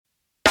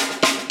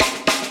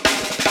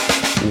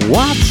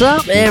What's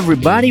up,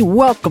 everybody?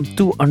 Welcome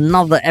to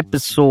another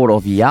episode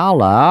of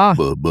Yala,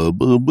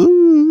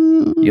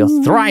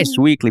 your thrice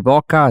weekly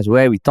podcast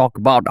where we talk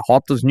about the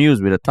hottest news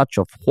with a touch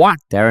of what,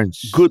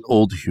 Terrence? Good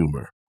old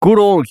humor. Good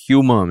old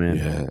humor, man.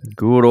 Yeah.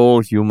 Good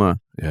old humor.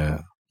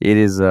 Yeah. It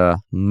is a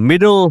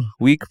middle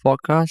week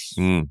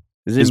podcast.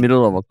 Is it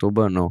middle of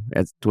October? No,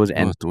 it's towards the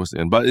end. Towards the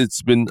end. But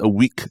it's been a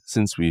week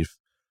since we've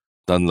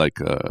done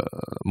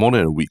more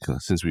than a week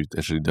since we've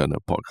actually done a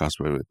podcast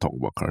where we talk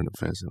about current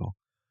affairs and all.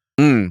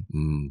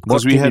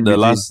 Because we had the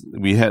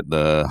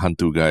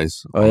Hantu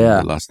guys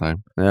the last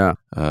time. Yeah.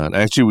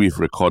 Actually, we've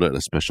recorded a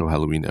special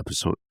Halloween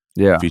episode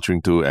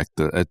featuring two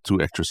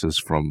actresses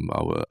from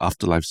our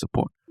Afterlife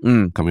support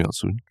coming out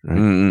soon.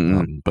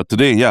 Right? But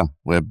today,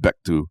 we're back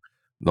to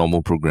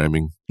normal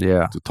programming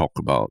to talk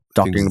about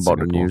talking about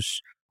the Singapore.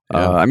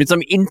 news.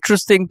 Some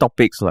interesting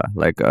topics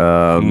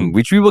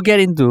which we will get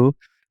into.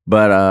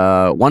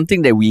 But one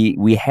thing that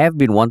we have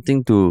been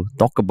wanting to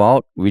talk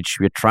about, which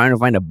we're trying to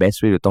find the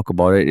best way to talk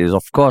about it, is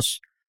of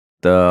course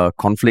the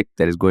conflict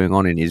that is going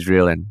on in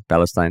Israel and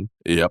Palestine.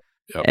 Yep.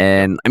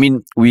 And I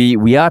mean,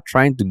 we are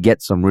trying to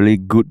get some really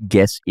good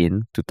guests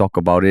in to talk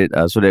about it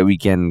so that we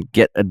can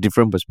get a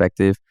different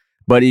perspective.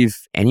 But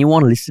if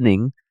anyone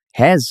listening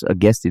has a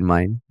guest in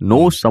mind,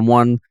 knows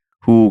someone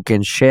who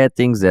can share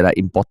things that are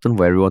important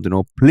for everyone to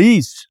know,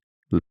 please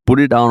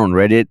put it down on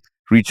Reddit.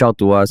 Reach out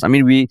to us. I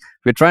mean, we're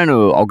trying to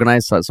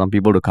organize some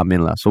people to come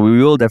in. So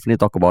we will definitely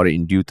talk about it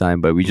in due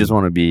time, but we just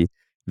want to be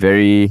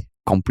very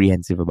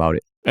comprehensive about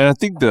it. And I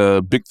think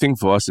the big thing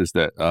for us is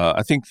that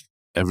I think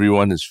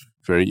everyone is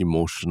very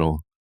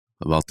emotional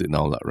about it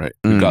now, right?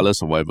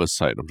 Regardless of whatever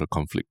side of the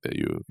conflict that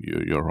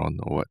you're on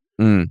or what.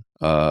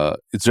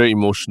 It's very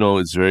emotional.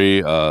 It's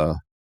very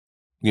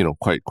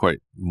quite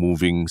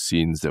moving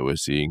scenes that we're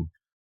seeing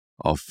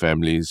of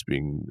families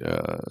being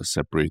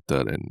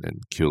separated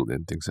and killed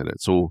and things like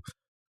that. So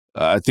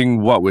I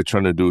think what we're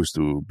trying to do is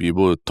to be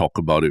able to talk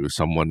about it with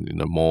someone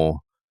in a more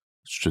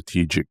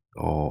strategic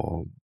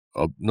or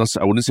not,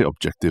 I wouldn't say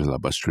objective,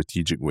 but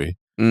strategic way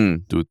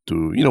to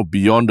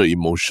beyond the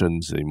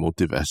emotions, the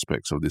emotive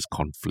aspects of this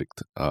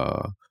conflict.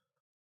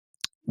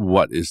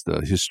 What is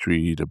the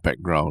history, the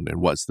background,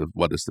 and what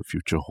does the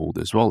future hold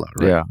as well,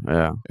 right?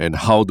 Yeah. And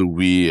how do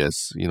we,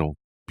 as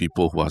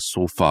people who are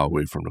so far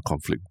away from the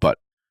conflict, but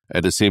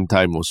at the same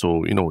time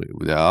also,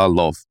 there are a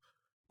lot of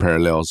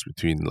parallels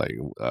between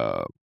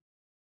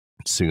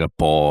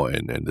Singapore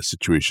and the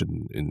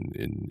situation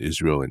in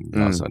Israel and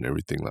Gaza and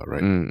everything,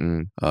 right?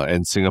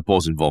 And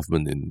Singapore's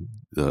involvement in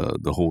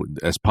the whole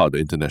as part of the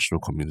international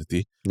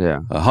community. Yeah.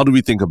 How do we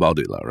think about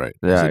it, right?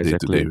 Yeah, as a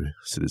exactly. day-to-day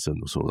citizen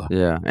also.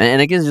 Yeah.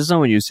 And I guess just now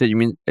when you said you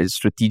mean it's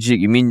strategic,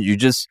 you mean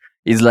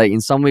it's like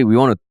in some way we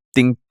want to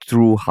think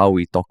through how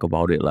we talk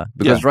about it.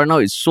 Because right now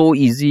it's so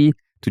easy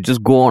to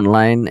just go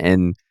online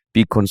and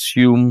be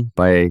consumed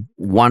by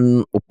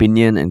one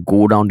opinion and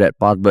go down that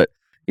path. But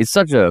it's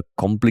such a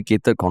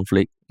complicated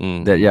conflict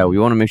that, we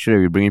want to make sure that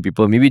we bring in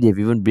people. Maybe they've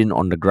even been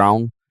on the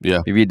ground.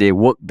 Yeah. Maybe they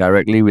work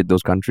directly with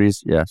those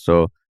countries. Yeah.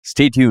 So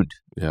stay tuned.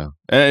 Yeah.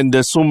 And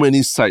there's so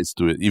many sides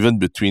to it, even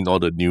between all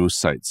the news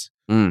sites.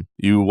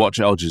 You watch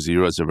Al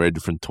Jazeera, it's a very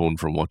different tone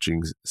from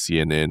watching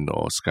CNN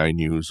or Sky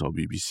News or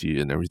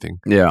BBC and everything.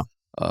 Yeah.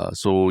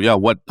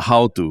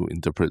 How to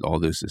interpret all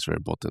this is very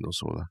important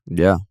also.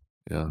 Yeah.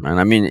 Yeah. And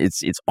I mean,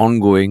 it's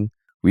ongoing.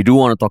 We do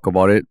want to talk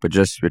about it, but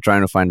we're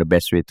trying to find the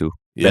best way to.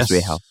 Best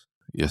way how.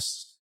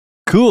 Yes.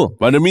 Cool.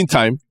 But in the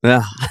meantime,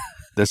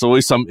 there's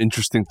always some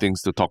interesting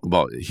things to talk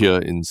about here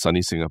in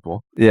sunny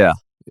Singapore. Yeah.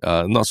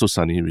 Not so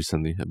sunny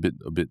recently. A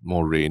bit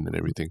more rain and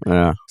everything.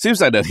 Yeah.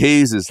 Seems like the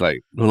haze is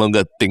no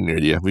longer a thing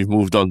already. Yeah? We've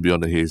moved on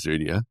beyond the haze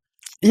already. Yeah.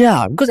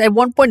 Yeah, because at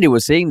one point they were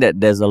saying that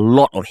there's a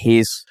lot of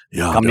haze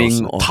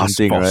coming or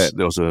something, force. right?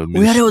 There was a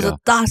a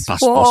task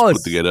force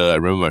put together. I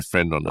remember my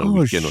friend on the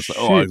weekend was like,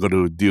 I got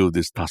to deal with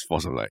this task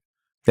force. I'm like,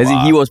 as in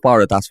he was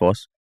part of the task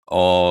force?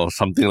 Or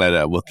something like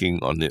that, working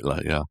on it. So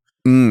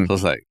I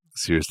was like,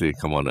 seriously,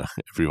 come on,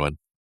 everyone,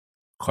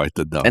 quiet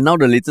it down. And now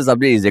the latest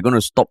update is they're going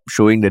to stop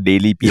showing the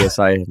daily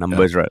PSI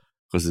numbers, right?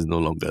 Because it's no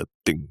longer a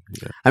thing.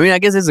 Yeah. I mean, I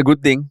guess it's a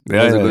good thing.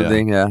 It's a good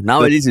thing. Yeah.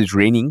 Now at least it's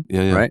raining,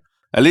 right?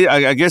 At least,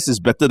 I guess it's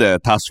better that a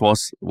task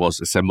force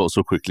was assembled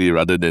so quickly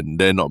rather than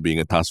there not being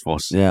a task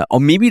force. Yeah, or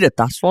maybe the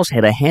task force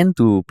had a hand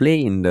to play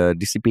in the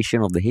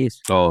dissipation of the haze.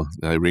 Oh,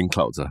 rain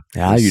clouds.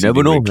 Yeah, you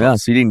never know. Yeah,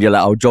 seeding, they're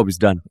like, our job is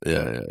done.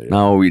 Yeah.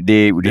 Now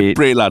they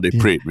prayed. They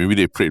prayed. Maybe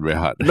they prayed very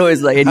hard. No,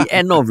 it's like at the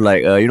end of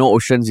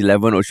Oceans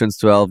 11, Oceans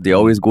 12, they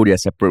always go their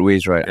separate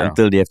ways, right? Yeah.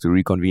 Until they have to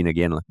reconvene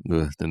again.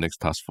 The next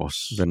task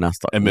force. The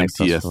next MMTF.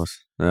 task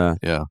force.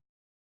 Yeah.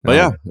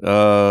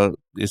 But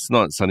it's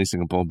not sunny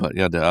Singapore, but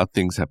there are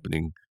things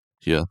happening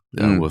here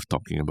that are worth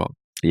talking about.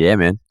 Yeah,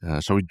 man.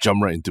 Shall we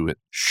jump right into it?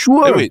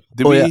 Sure. Hey,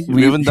 wait,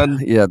 we haven't done...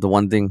 Yeah, the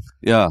one thing.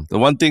 Yeah, the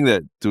one thing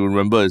that to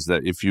remember is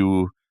that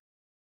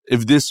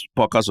if this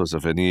podcast was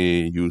of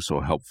any use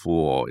or helpful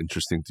or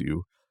interesting to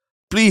you,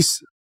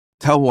 please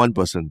tell one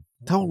person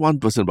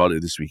about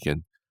it this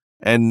weekend.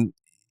 And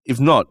if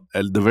not,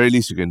 at the very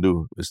least you can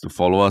do is to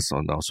follow us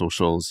on our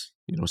socials,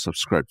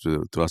 subscribe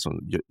to us on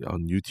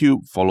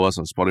YouTube, follow us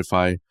on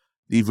Spotify,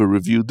 leave a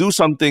review, do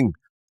something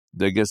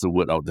that gets the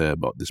word out there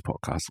about this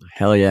podcast.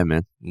 Hell yeah,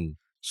 man.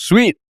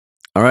 Sweet.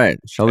 All right.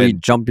 Shall we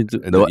jump into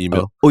the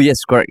email? Oh,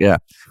 yes, correct. Yeah.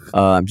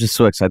 I'm just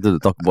so excited to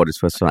talk about this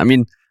first one. I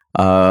mean,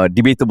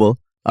 debatable.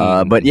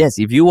 But yes,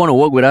 if you want to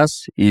work with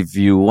us, if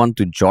you want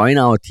to join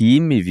our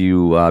team, if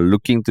you are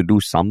looking to do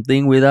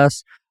something with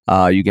us,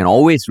 you can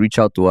always reach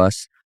out to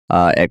us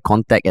at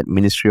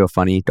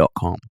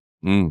contact@ministryoffunny.com.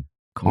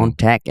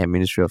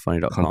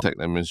 Contact@ministryoffunny.com.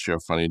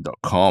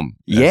 Contact@ministryoffunny.com.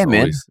 Yeah, man.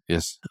 Always.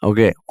 Yes.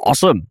 Okay,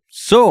 awesome.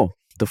 So,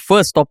 the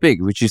first topic,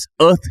 which is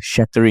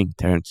earth-shattering,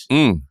 Terrence.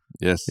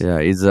 Yes. Yeah,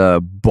 it's a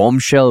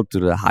bombshell to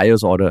the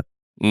highest order.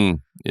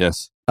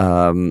 Yes.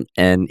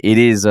 And it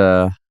is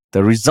the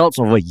results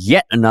of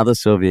yet another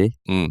survey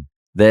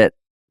that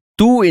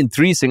 2 in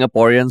 3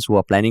 Singaporeans who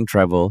are planning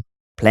travel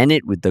plan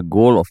it with the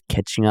goal of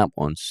catching up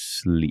on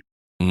sleep.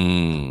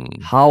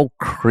 How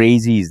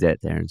crazy is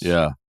that, Terrence?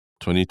 Yeah.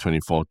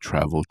 2024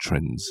 travel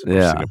trends of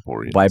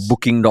Singaporeans. By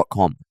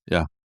booking.com.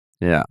 Yeah.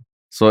 Yeah.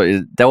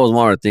 So that was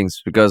one of the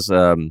things because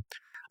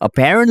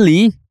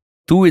apparently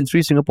 2 in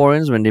 3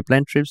 Singaporeans, when they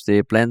plan trips,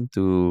 they plan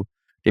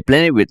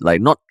it with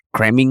like not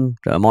cramming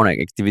the amount of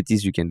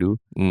activities you can do,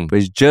 but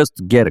it's just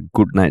to get a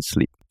good night's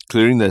sleep.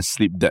 Clearing their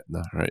sleep debt,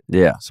 right?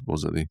 Yeah.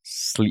 Supposedly.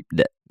 Sleep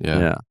debt.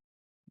 Yeah.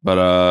 But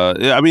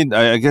I mean,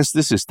 I guess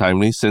this is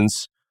timely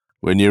since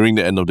we're nearing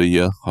the end of the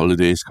year,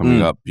 holidays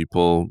coming up,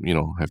 people,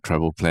 have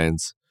travel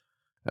plans.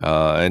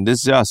 And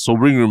this is a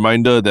sobering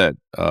reminder that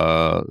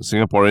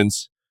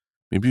Singaporeans,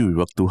 maybe we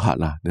work too hard.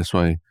 That's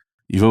why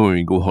even when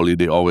we go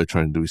holiday, all we're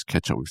trying to do is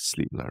catch up with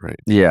sleep, right?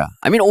 Yeah.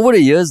 I mean, over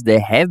the years, there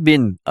have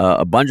been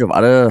a bunch of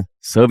other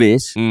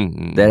surveys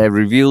that have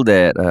revealed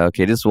that,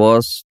 this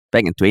was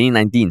back in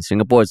 2019.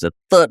 Singapore is the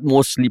third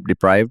most sleep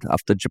deprived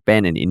after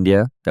Japan and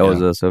India. That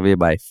was a survey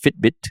by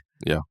Fitbit.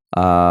 Yeah.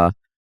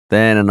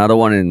 Then another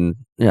one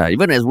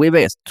even as way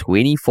back as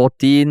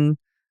 2014.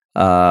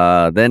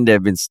 Then there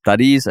have been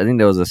studies. I think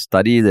there was a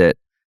study that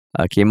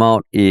came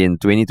out in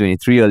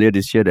 2023 earlier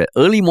this year that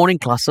early morning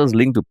classes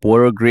linked to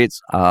poorer grades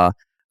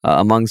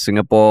among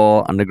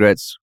Singapore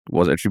undergrads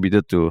was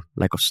attributed to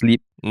lack of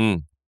sleep.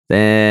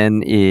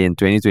 Then in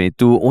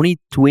 2022, only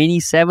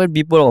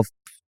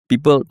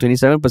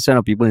 27%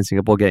 of people in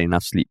Singapore get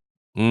enough sleep.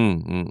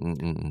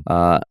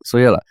 So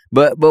yeah,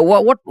 but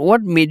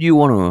what made you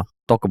want to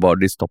talk about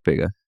this topic?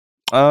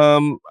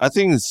 I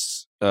think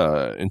it's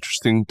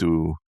interesting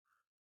to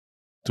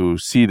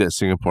see that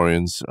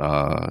Singaporeans,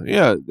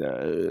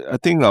 I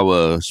think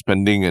our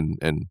spending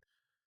and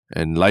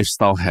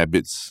lifestyle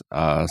habits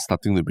are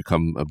starting to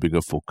become a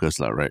bigger focus,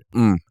 right?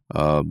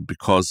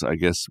 Because I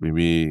guess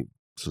maybe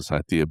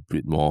society a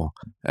bit more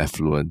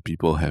affluent,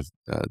 people have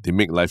they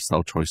make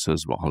lifestyle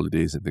choices about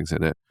holidays and things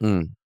like that.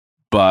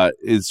 But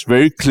it's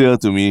very clear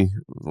to me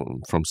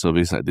from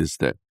surveys like this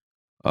that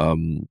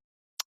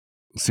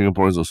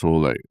Singaporeans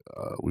also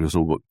we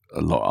also work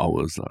a lot of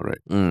hours,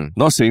 right?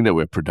 Not saying that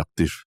we're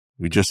productive.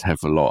 We just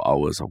have a lot of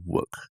hours of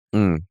work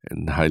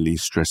and highly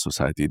stressed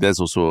society. That's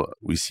also,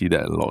 we see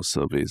that in a lot of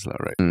surveys,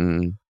 right?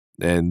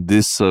 And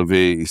this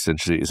survey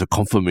essentially is a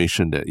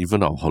confirmation that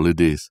even our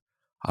holidays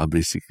are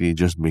basically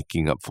just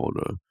making up for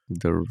the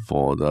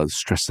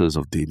stresses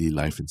of daily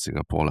life in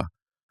Singapore,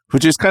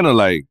 which is kind of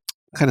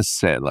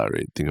sad,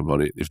 right? Think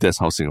about it. If that's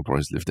how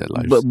Singaporeans live their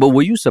lives. But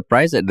were you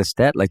surprised at the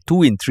stat? Like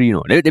 2 in 3,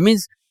 That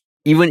means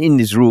even in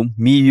this room,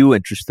 me, you,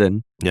 and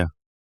Tristan. Yeah.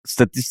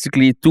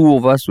 Statistically, 2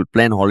 of us would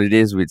plan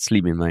holidays with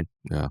sleep in mind.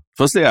 Yeah.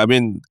 Firstly, I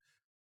mean,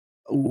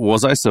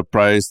 was I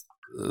surprised?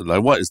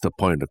 What is the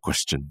point of the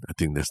question? I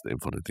think that's the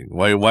important thing.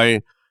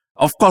 Why?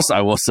 Of course,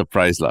 I was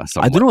surprised, I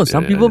don't know.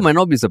 Some people might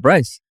not be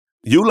surprised.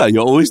 You're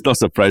always not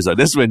surprised.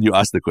 That's when you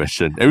ask the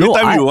question. Every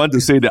time you want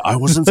to say that I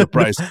wasn't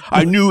surprised,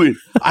 I knew it.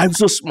 I'm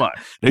so smart.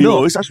 Then you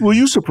always ask, were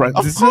you surprised?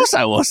 Of course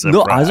I was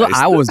surprised. No,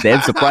 I was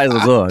damn surprised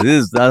also.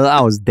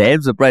 I was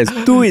damn surprised.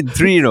 2 in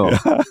 3,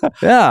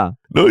 Yeah.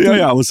 No,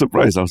 I was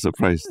surprised.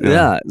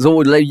 Yeah.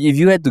 So, if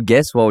you had to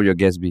guess, what would your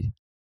guess be?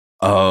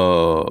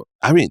 I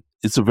mean,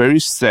 it's a very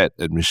sad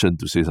admission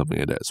to say something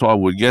like that. So I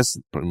would guess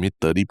maybe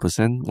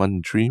 30%, 1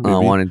 in 3, maybe.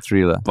 1 in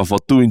 3 But for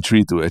 2 in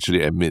 3 to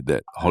actually admit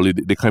that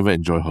they can't even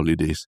enjoy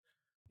holidays,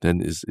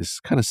 then it's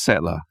kind of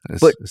sad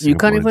But you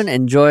can't even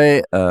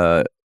enjoy.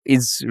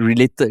 It's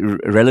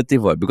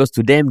relative, because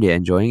to them they're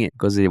enjoying it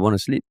because they want to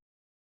sleep.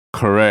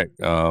 Correct.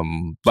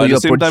 So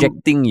you're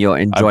projecting your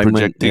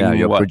enjoyment.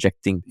 You're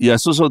projecting. Yeah.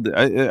 So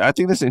I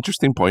think that's an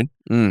interesting point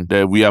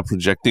that we are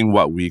projecting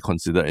what we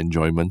consider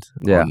enjoyment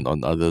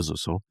on others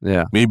also.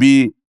 Yeah.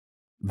 Maybe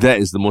that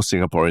is the most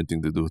Singaporean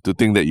thing to do. To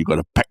think that you got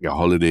to pack your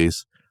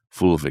holidays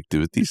full of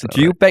activities.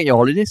 Do you pack your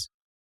holidays?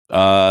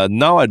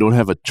 Now I don't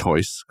have a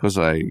choice because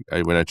I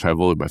when I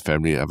travel with my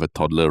family, I have a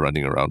toddler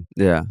running around.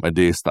 Yeah. My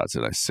day starts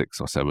at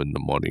 6 or 7 in the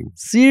morning.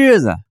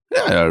 Serious?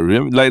 Yeah,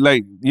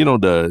 like you know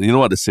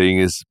what the saying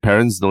is,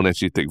 parents don't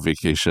actually take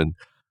vacation.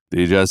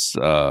 They just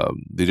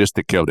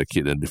take care of the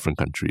kid in a different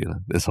country.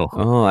 That's all.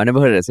 Oh, I never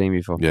heard that saying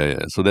before.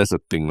 Yeah. So that's the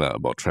thing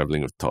about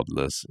traveling with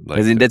toddlers. Like,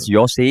 as in, that's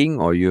your saying,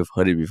 or you've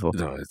heard it before?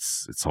 No,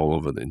 it's all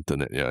over the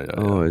internet. Yeah.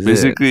 Oh, is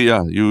Basically,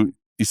 you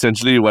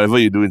essentially whatever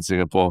you do in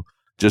Singapore,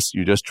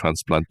 you just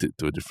transplant it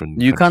to a different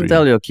You country. can't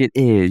tell your kid,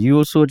 hey, you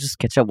also just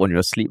catch up on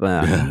your sleep.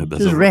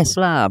 Just rest,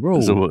 bro. It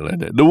doesn't work like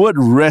that. The word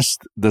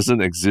rest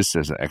doesn't exist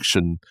as an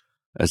action,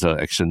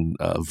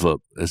 verb.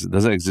 It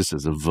doesn't exist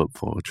as a verb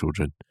for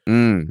children.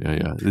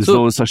 Yeah. There's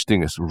no such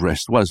thing as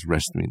rest. What does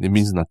rest mean? It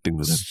means nothing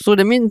to them. So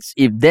that means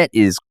if that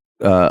is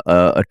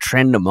a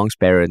trend amongst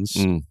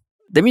parents,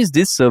 that means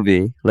this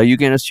survey, like you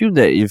can assume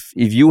that if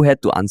you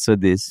had to answer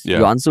this,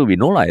 your answer would be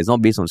no, it's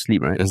not based on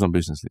sleep, right? It's not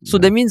based on sleep. So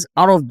that means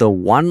out of the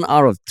 1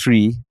 out of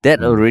 3,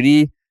 that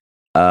already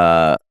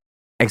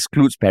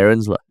excludes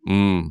parents.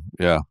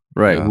 Yeah.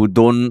 Right, yeah. who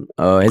don't,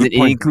 it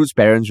includes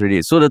parents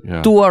already. So the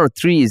 2 out of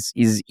 3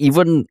 is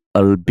even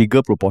a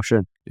bigger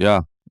proportion.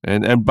 Yeah.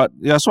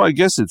 So I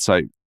guess it's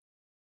like,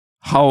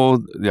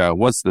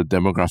 what's the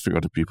demographic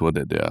of the people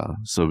that they are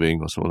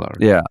surveying or so? Right?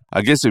 Yeah.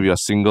 I guess if you're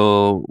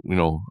single,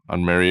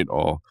 unmarried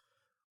or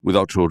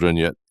without children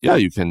yet,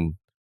 you can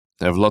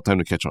have a lot of time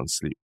to catch on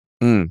sleep.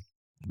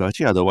 But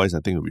actually, otherwise, I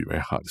think it would be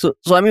very hard. So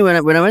I mean,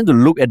 when I went to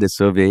look at the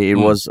survey, it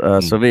was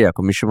a survey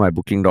commissioned by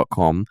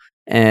Booking.com,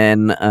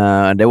 and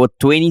there were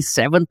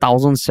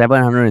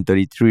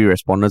 27,733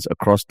 respondents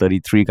across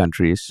 33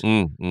 countries.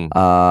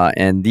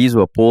 And these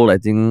were polled, I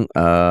think,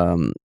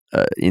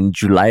 in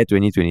July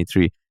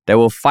 2023. There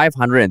were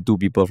 502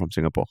 people from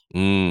Singapore.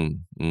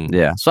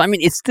 Yeah. So, I mean,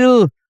 it's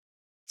still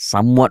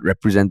somewhat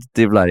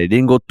representative. They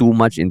didn't go too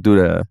much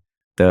into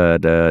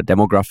the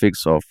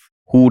demographics of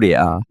who they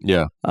are.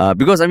 Yeah.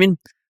 Because, I mean,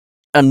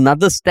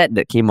 another stat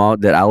that came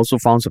out that I also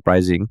found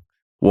surprising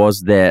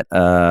was that,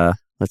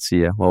 let's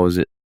see, what was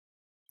it?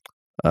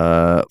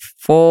 3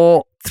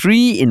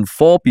 in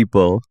 4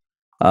 people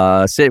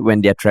said when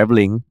they're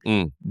traveling,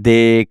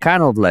 they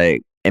kind of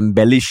like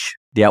embellish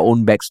their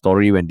own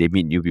backstory when they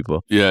meet new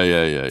people.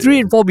 Yeah. 3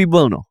 in 4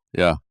 people, no?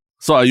 Yeah.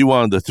 So are you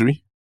one of the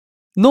 3?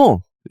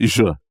 No. You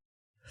sure?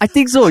 I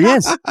think so,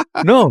 yes.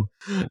 No.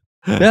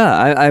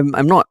 Yeah,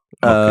 I'm not.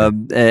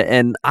 Okay.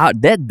 And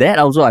that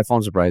also I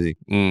found surprising.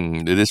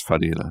 It is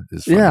funny.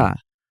 It's funny. Yeah.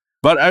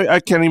 But I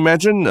can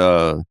imagine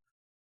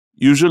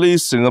usually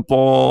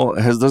Singapore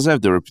doesn't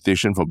have the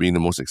reputation for being the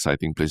most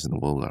exciting place in the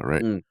world,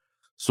 right?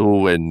 So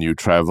when you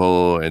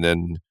travel and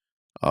then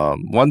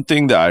one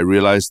thing that I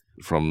realized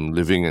from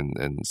living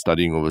and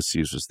studying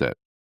overseas was that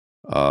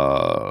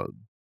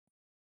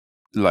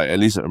like at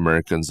least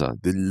Americans,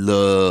 they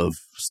love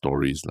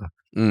stories.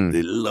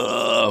 They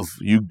love,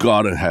 you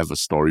gotta have a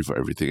story for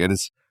everything. And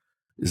it's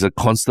a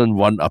constant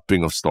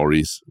one-upping of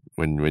stories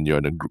when you're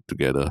in a group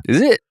together.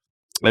 Is it?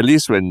 At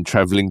least when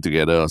traveling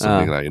together or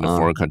something like in a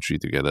foreign country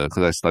together,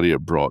 because I studied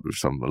abroad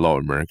with a lot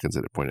of Americans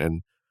at that point,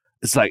 and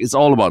it's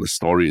all about the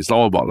story. It's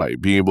all about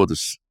like being able to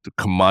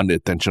command the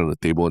attention on the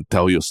table and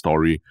tell your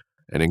story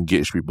and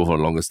engage people for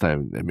the longest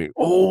time and make,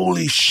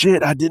 holy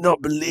shit, I did not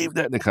believe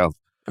that, the kind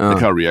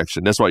of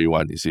reaction. That's what you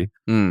want, you see.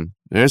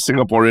 As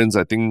Singaporeans,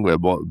 I think we're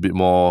a bit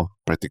more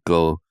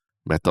practical,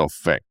 matter of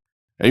fact.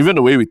 And even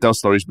the way we tell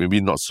stories, maybe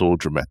not so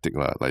dramatic,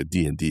 like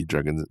D&D,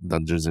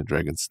 Dungeons and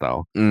Dragons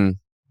style.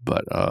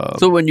 But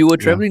so when you were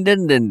traveling,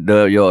 then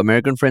your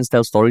American friends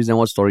tell stories, then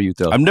what story you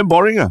tell? I'm damn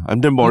boring. You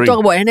talk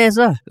about NS.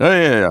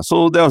 Yeah.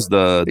 So that was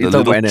the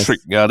little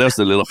trick. Yeah, that was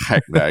the little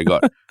hack that I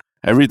got.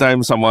 Every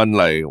time someone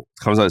like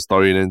comes out with a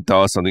story and then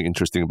tell us something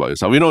interesting about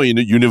yourself. In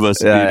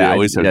university, they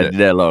always have that. I did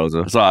that a lot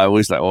also. So I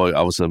always like,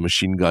 I was a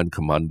machine gun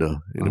commander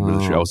in the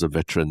military. I was a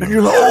veteran. And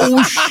you're like,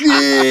 oh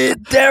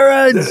shit,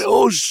 Terrence!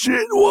 Oh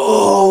shit,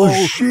 whoa!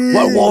 Oh shit!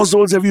 What war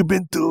zones have you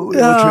been to?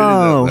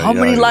 How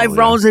many live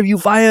rounds have you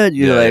fired?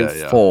 You're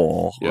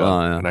 4.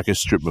 Yeah. And I can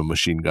strip a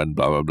machine gun,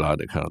 blah, blah, blah,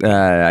 that kind of thing.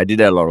 I did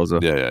that a lot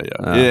also. Yeah.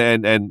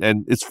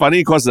 And it's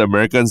funny because the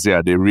Americans,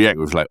 they react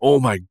with like,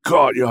 oh my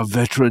God, you're a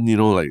veteran,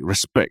 like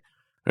respect.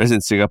 Whereas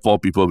in Singapore,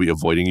 people will be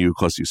avoiding you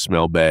because you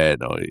smell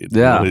bad or you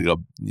got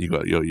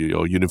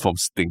your uniform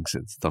stinks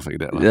and stuff like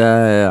that.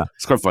 Yeah.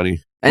 It's quite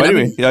funny. But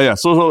anyway,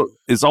 So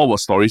it's all about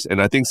stories.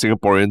 And I think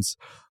Singaporeans,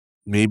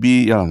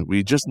 maybe,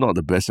 we're just not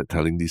the best at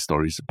telling these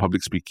stories.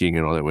 Public speaking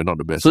and all that, we're not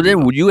the best. So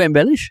then would you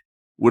embellish?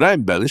 Would I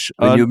embellish?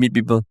 When you meet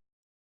people?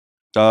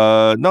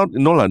 No,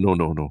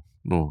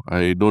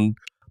 I don't.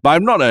 But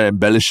I'm not an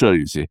embellisher,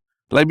 you see.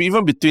 Like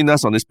even between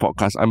us on this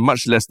podcast, I'm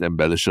much less the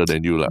embellisher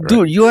than you, right?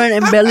 Dude, you are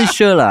an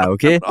embellisher,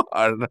 okay?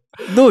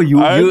 No,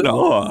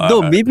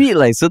 maybe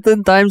like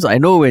certain times I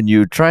know when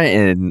you try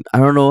and I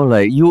don't know,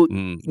 like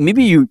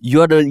maybe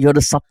you're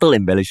the subtle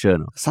embellisher.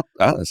 No?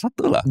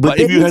 Subtle, but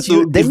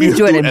that means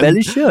you're an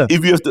embellisher.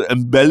 If you have to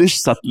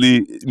embellish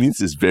subtly, it means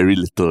it's very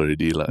little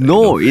already,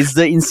 No, it's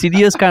the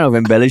insidious kind of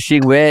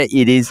embellishing where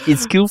it's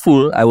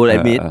skillful, I will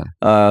admit.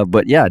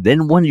 But yeah,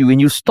 then when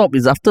you stop,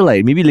 it's after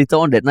like maybe later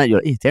on that night you're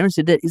like, hey, Terrence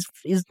said that.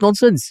 It's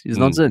nonsense. It's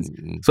nonsense.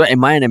 So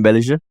am I an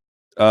embellisher?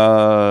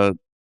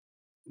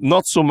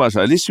 Not so much.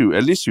 At least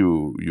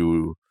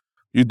you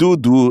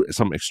do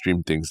some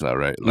extreme things,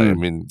 right? Like I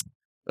mean,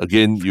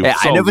 Again, you I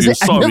sort never of,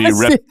 said- I never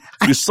said-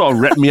 you sort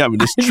of wrap me up in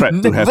this trap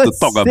to have never to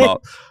talk said-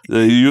 about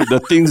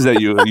the things that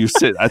you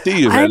said. I think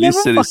you've I at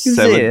least never said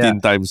it fucking 17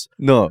 said, times.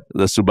 No.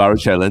 The Subaru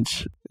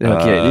challenge.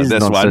 Okay, this is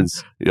that's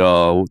nonsense. one.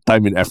 Your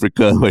time in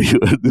Africa where you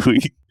were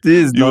doing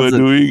This is nonsense.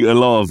 doing a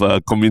lot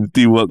of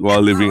community work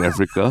while living in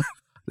Africa.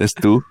 That's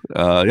two.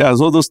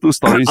 So those two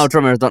stories.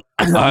 Ultra marathon.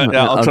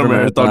 Ultra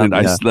marathon in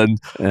Iceland.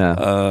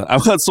 Yeah.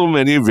 I've heard so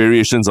many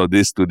variations of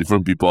this to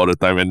different people all the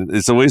time, and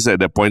it's always at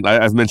that point.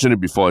 I've mentioned it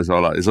before as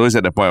well. It's always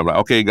at that point. I'm like,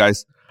 okay,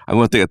 guys, I'm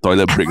going to take a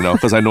toilet break now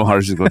because I know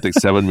Harish is going to take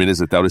 7 minutes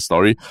to tell the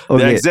story.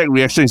 Okay. The exact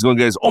reaction he's going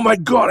to get is, oh my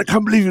God, I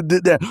can't believe you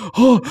did that.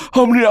 Oh,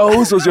 how many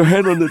hours was your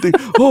hand on the thing?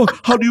 Oh,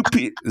 how do you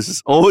pee? This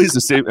is always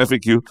the same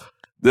FAQ.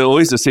 They're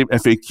always the same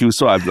FAQ.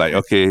 So I'm like,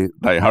 okay,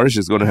 like Harish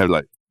is going to have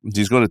like,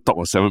 he's going to talk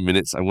for 7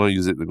 minutes. I'm going to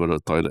use it to go to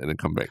the toilet and then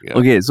come back. Yeah.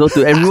 Okay, so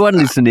to everyone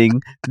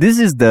listening, this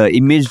is the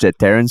image that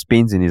Terrence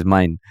paints in his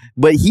mind.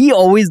 But he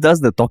always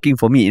does the talking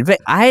for me. In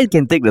fact, I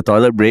can take the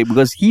toilet break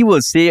because he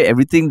will say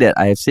everything that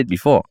I have said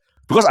before.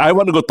 Because I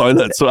want to go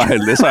toilet, so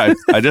that's why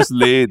I just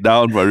lay it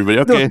down for everybody.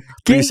 Okay,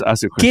 please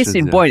ask your questions. Case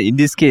in point, in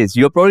this case,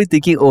 you're probably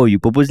thinking, oh, you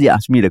purposely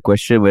asked me the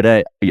question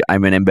whether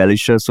I'm an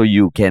embellisher, so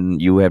you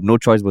have no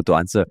choice but to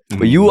answer.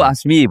 But you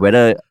asked me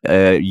whether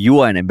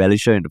you are an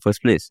embellisher in the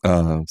first place.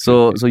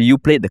 So you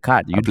played the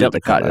card. You dealt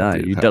the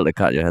card. You dealt the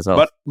card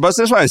yourself. But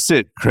that's why I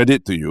said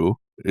credit to you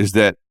is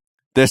that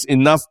there's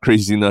enough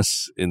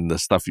craziness in the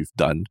stuff you've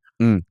done.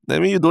 I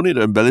mean, you don't need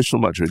to embellish so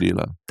much really.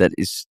 That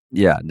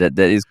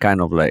is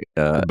kind of like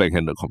a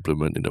backhanded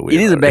compliment in a way. It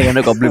is a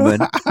backhanded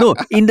compliment. No,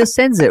 in the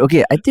sense that,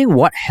 okay, I think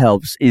what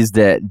helps is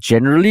that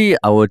generally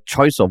our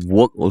choice of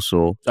work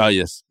also.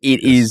 Yes.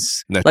 It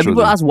is naturally. like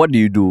people ask, what do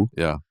you do?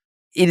 Yeah.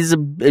 It's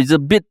a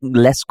bit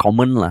less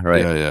common,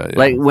 right? Yeah.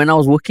 Like when I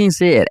was working,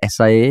 say, at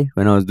SIA,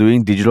 when I was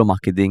doing digital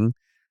marketing,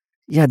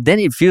 then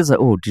it feels like,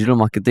 oh, digital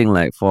marketing,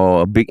 like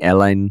for a big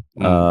airline,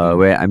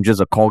 where I'm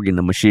just a cog in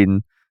the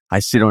machine. I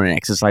sit on an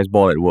exercise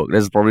ball at work.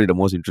 That's probably the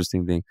most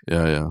interesting thing.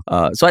 Yeah.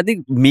 So I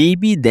think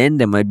maybe then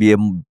there might be a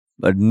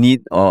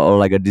need or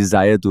like a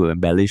desire to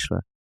embellish.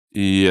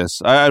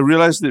 Yes. I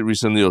realized it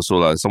recently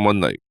also.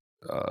 Someone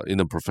in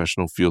a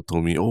professional field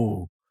told me,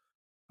 oh,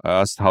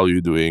 I asked, how are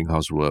you doing?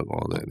 How's work?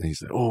 All that. And he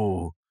said,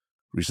 oh,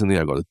 recently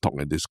I got to talk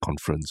at this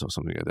conference or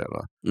something like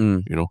that.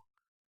 You know?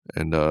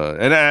 And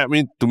I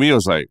mean, to me, it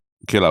was like,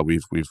 okay,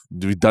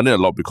 we've done it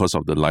a lot because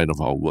of the line of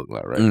our work,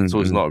 right? So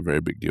it's not a very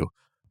big deal.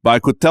 But I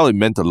could tell it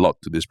meant a lot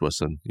to this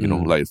person, you know,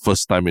 like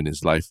first time in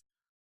his life.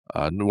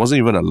 It wasn't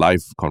even a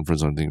live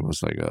conference or anything. It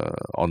was like a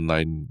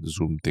online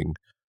Zoom thing.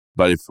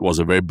 But it was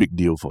a very big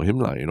deal for him,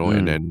 you know.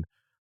 And then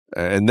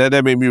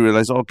that made me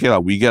realize, okay,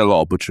 we get a lot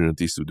of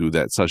opportunities to do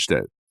that, such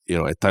that, you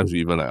know, at times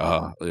we even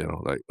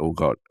oh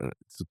God,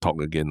 to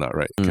talk again,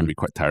 right? It can be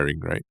quite tiring,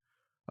 right?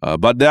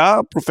 But there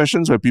are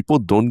professions where people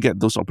don't get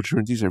those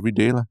opportunities every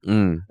day.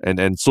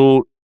 And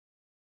so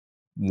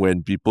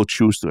when people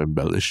choose to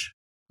embellish,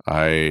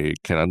 I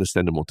can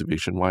understand the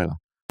motivation why.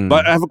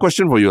 But I have a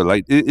question for you.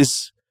 Like,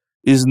 is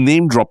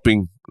name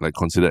dropping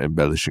considered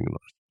embellishing or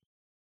not?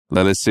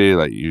 Like, let's say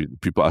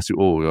people ask you,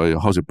 oh,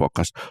 how's your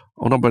podcast?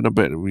 Oh, not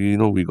bad.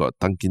 We got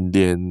Tan Kin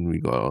Dian, we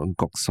got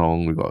Kok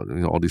Song, we got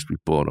all these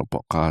people on our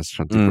podcast,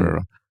 Shanti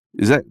Pereira.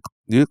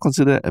 Do you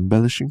consider it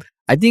embellishing?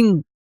 I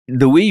think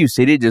the way you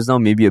said it just now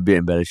may be a bit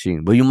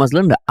embellishing, but you must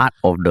learn the art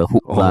of the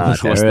hook.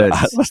 What's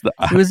the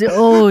art? You say,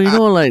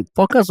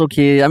 podcast,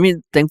 okay. I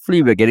mean,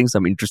 thankfully, we're getting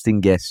some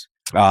interesting guests.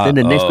 Then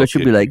the next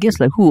question will be like, guess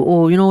like who?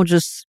 Oh,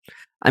 just,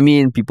 I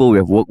mean, people we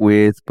have worked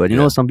with, but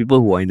some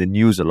people who are in the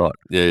news a lot.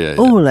 Yeah.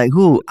 Oh, like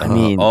who? I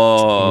mean,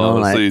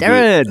 so you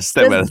Terrence,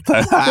 step at a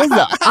time. That's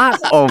the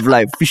art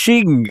of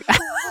fishing.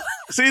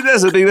 See,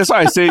 that's the thing. That's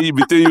why I say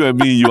between you and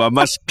me, you are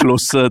much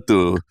closer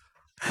to.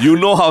 You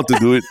know how to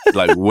do it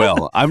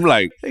well. I'm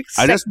I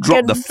just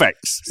drop the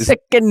facts.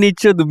 Second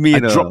nature to me. I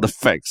drop the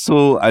facts.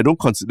 So I don't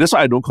consider. That's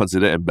why I don't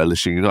consider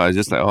embellishing. You know, I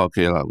just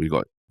we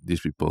got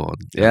these people on.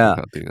 Yeah. Kind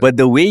of thing, but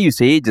the way you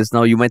say it just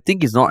now, you might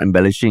think it's not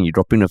embellishing. You're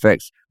dropping the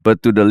facts.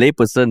 But to the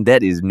layperson,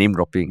 that is name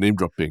dropping. Name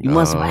dropping. You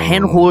must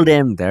handhold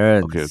them,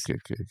 Terrence. Okay.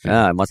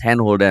 Yeah, must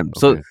handhold them.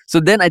 Okay. So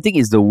then I think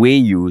it's the way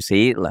you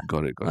say it.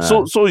 Got it.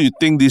 So you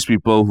think these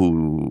people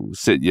who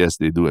said yes,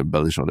 they do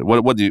embellish on it.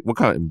 What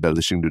kind of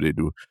embellishing do they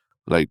do?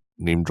 Like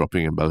name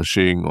dropping,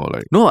 embellishing, or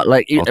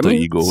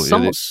ego.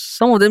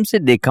 Some of them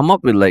said they come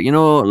up with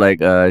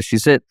she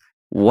said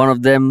one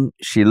of them,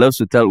 she loves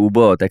to tell Uber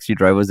or taxi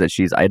drivers that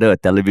she's either a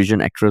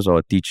television actress or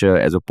a teacher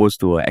as opposed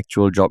to an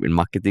actual job in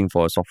marketing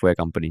for a software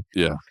company.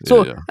 Yeah.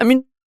 So I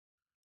mean,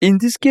 in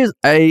this case,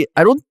 I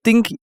don't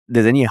think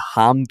there's any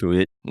harm to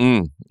it.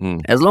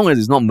 As long as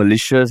it's not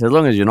malicious, as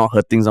long as you're not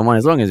hurting someone,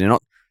 as long as you're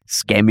not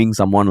scamming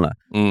someone.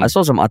 I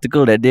saw some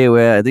article that day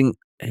where I think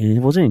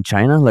it wasn't in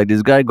China. Like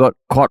this guy got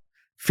caught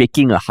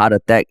faking a heart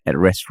attack at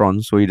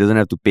restaurants so he doesn't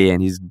have to pay,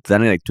 and he's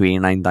done it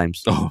 29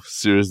 times. Oh,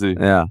 seriously?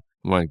 Yeah.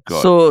 My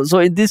God. So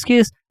in this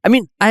case, I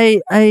mean,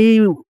 I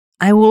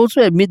will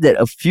also admit that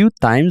a few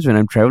times when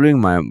I'm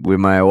traveling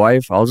with my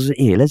wife, I'll also say,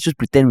 hey, let's just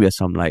pretend we are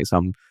some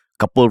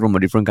couple from a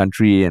different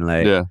country and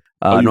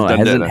No,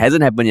 it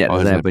hasn't happened yet.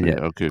 Hasn't happened yet.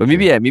 Okay, but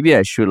maybe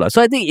I should lah.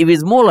 So I think if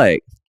it's more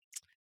like,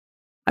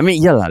 I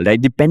mean, yeah lah,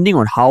 like depending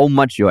on how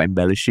much you're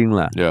embellishing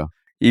lah. Yeah.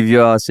 If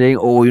you're saying,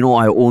 oh,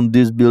 I own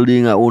this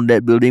building, I own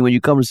that building. When you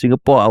come to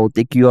Singapore, I will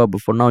take you out.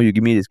 But for now, you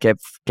give me this cab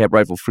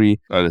ride for free.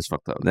 That's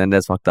fucked up. Then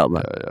that's fucked up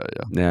lah.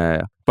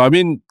 Yeah. But I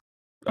mean,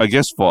 I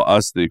guess for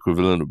us, the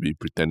equivalent would be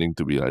pretending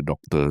to be like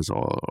doctors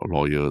or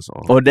lawyers.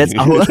 That's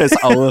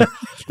our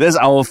that's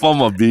our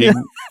form of being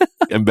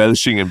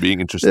embellishing and being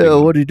interesting. Yeah,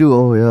 what do you do?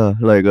 Oh yeah,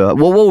 like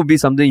what would be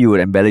something you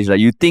would embellish? Like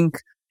you think,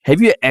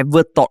 have you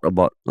ever thought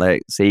about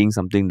like saying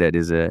something that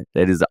is a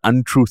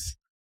untruth?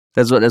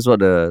 That's what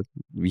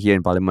we hear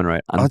in Parliament,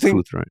 right?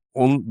 Untruth, right?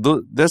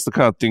 That's the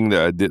kind of thing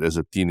that I did as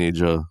a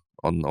teenager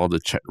on all the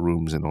chat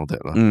rooms and all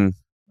that.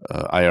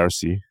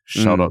 IRC,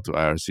 shout out to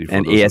IRC.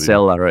 And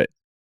ASL, right?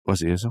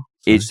 What's ASL?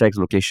 Age, sex,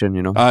 location,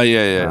 Yeah.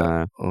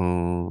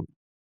 ASL,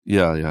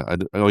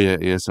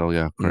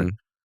 yeah, correct.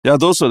 Yeah,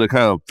 those are the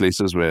kind of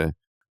places where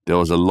there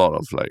was a lot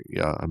of like,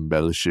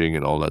 embellishing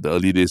and all that. The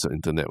early days of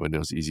internet when it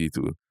was easy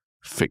to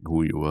fake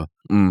who you were.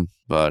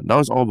 But now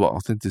it's all about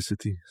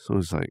authenticity. So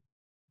it's like,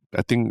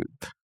 I think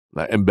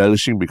like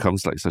embellishing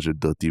becomes like such a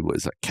dirty word.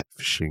 It's like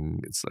catfishing.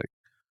 It's like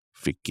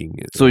faking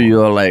it. So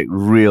you're like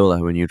real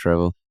when you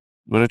travel?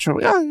 When I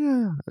travel,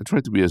 yeah. I try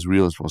to be as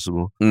real as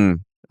possible.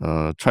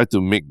 Try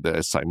to make the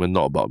excitement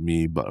not about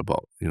me, but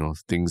about,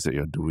 things that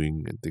you're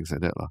doing and things like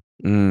that.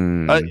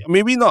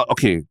 Maybe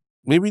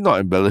not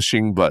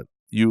embellishing, but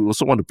you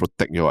also want to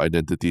protect your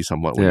identity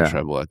somewhat when you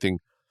travel. I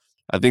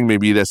think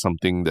maybe that's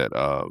something that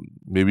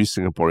maybe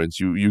Singaporeans,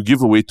 you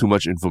give away too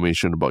much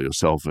information about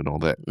yourself and all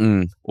that.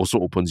 Also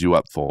opens you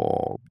up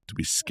to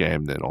be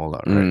scammed and all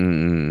that,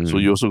 right? So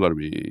you also gotta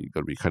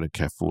be kind of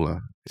careful.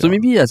 So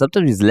maybe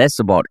sometimes it's less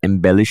about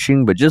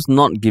embellishing, but just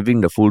not giving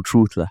the full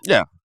truth.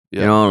 Yeah.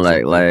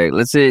 Exactly. like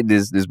let's say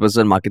this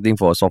person marketing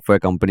for a software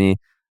company.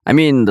 I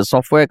mean, the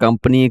software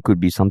company could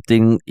be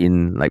something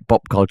in like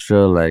pop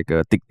culture, like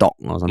TikTok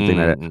or something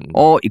like that.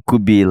 Or it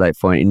could be like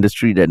for an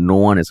industry that no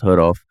one has heard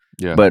of.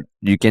 Yeah. But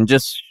you can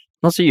just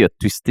not say you're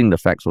twisting the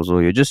facts also.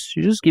 You're just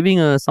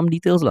giving some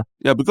details lah.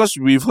 Yeah, because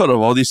we've heard of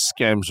all these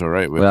scams,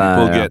 right? Where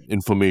people get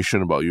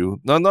information about you.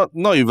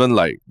 Not even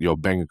like your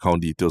bank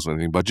account details or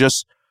anything, but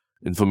just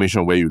information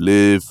on where you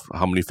live,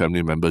 how many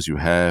family members you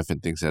have,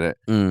 and things like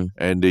that.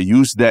 And they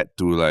use that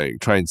to like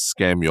try and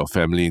scam your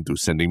family into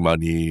sending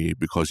money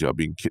because you're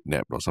being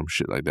kidnapped or some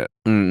shit like that.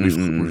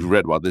 We've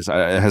read about this.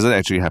 It hasn't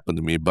actually happened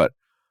to me, but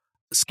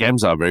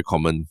scams are very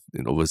common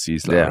in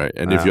overseas, right?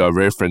 And if you're a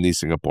very friendly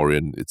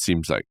Singaporean, it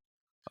seems like,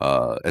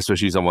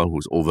 especially someone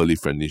who's overly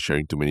friendly,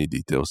 sharing too many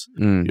details,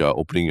 you're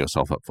opening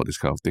yourself up for this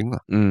kind of thing.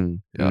 And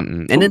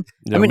so, then,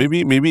 I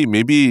mean,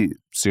 maybe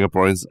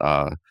Singaporeans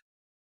are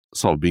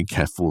sort of being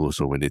careful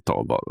also when they talk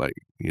about like,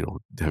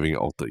 having an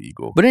alter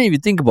ego. But then if you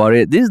think about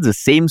it, this is the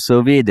same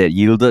survey that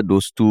yielded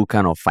those two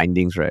kind of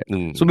findings, right?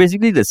 So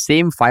basically the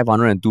same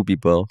 502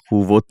 people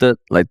who voted,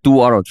 like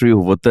 2 out of 3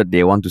 who voted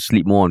they want to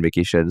sleep more on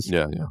vacations.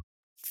 Yeah.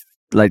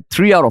 Like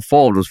 3 out of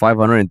 4 of those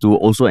 502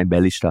 also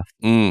embellish stuff.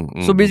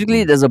 So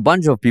basically there's a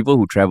bunch of people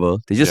who travel,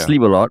 they just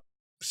sleep a lot.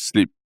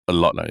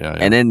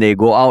 And then they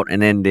go out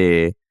and then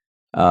they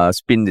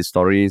spin the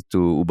stories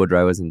to Uber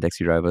drivers and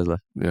taxi drivers.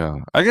 Yeah.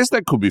 I guess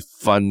that could be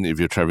fun if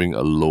you're traveling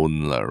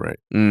alone, right?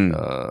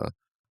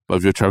 But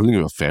if you're traveling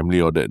with a family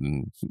or that,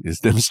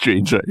 it's damn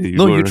strange, right?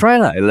 You try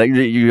like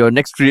your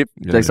next trip,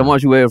 someone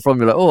asks you where you're from,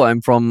 you're like, oh,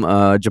 I'm from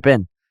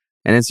Japan.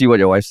 And then see what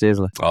your wife says.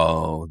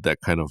 Oh, that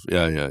kind of,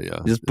 yeah.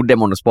 Just put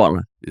them on the spot.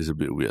 It's a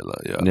bit weird,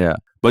 yeah.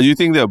 But you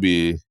think there'll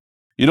be,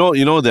 there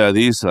are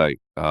these like,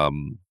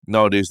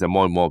 nowadays there are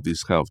more and more of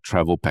these kind of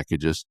travel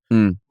packages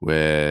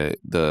where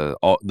the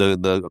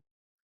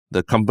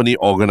company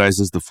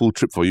organizes the full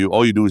trip for you.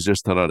 All you do is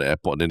just turn out at the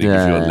airport and then they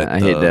give you a letter. I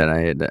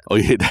hate that. Oh,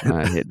 you hate that?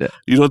 I hate that.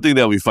 You don't think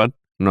that'll be fun?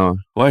 No.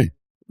 Why?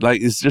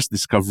 Like, it's just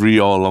discovery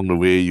all along the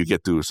way. You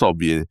get to sort of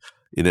be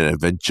in an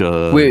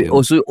adventure. Wait,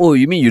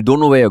 you mean you don't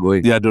know where you're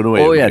going? Yeah, I don't know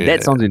where you're going.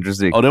 That sounds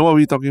interesting. Oh, then what were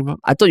you talking about?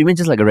 I thought you meant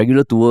just like a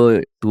regular tour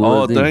thing.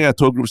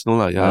 Tour groups, no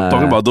lah. Yeah, I'm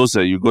talking about those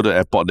that you go to the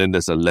airport, then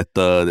there's a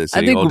letter that's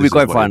saying, I think it could be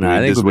quite fun. I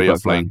think it could be where you're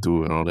quite flying fun.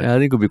 to and all that. Yeah, I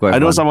think it could be quite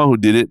fun. I know someone who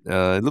did it.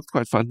 It looked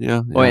quite fun,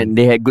 yeah. Oh, and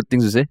they had good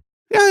things to say?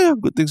 Yeah,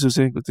 good things to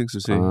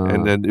say.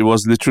 And then it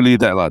was literally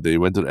that lah. They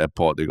went to the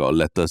airport, they got a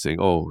letter saying,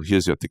 oh,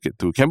 here's your ticket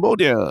to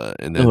Cambodia.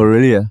 And then, oh,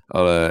 really? Yeah.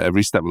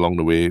 Every step along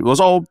the way. It was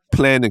all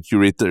planned and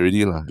curated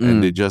already lah.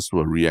 And they just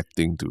were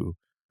reacting to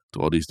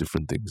all these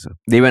different things.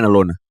 They went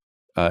alone?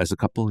 As a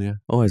couple, yeah.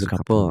 Oh, as a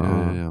couple.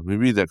 Yeah.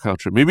 Maybe that kind of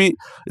trip. Maybe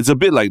it's a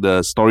bit like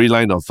the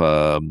storyline of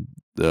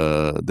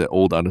the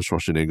old Arnold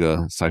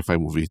Schwarzenegger sci-fi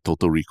movie,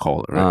 Total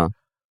Recall, right?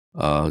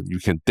 You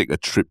can take a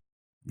trip,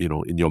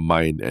 in your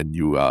mind, and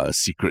you are a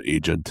secret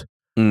agent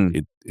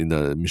in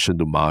a mission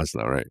to Mars,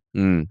 right?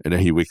 And then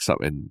he wakes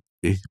up and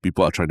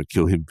people are trying to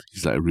kill him.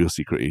 He's like a real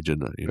secret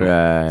agent,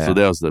 Yeah. So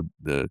that was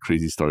the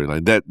crazy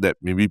storyline that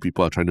maybe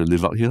people are trying to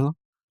live out here.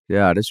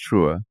 Yeah, that's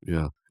true.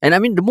 Yeah. And I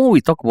mean, the more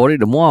we talk about it,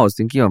 the more I was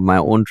thinking of my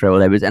own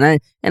travel habits.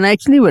 And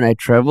actually, when I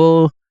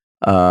travel,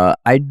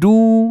 I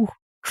do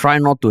try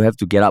not to have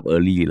to get up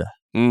early.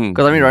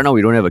 Because I mean, right now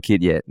we don't have a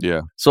kid yet.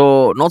 Yeah.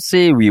 So not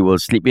say we will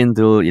sleep in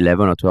till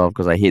 11 or 12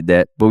 because I hate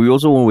that. But we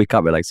also won't wake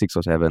up at like 6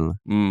 or 7.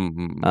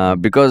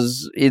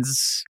 Because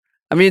it's,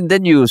 I mean,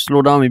 then you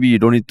slow down. Maybe you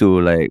don't need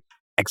to like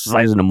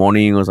exercise in the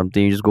morning or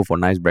something. You just go for a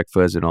nice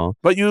breakfast, you know.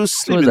 But you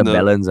So sleep it's in a the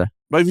balance.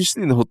 But if you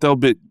sleep in the hotel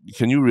bed,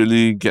 can you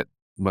really get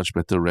much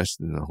better rest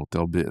in a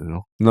hotel bed, you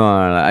know? No,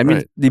 I mean,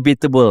 Right.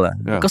 debatable.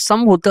 Yeah. Because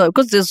some hotel,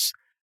 because there's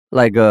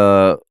like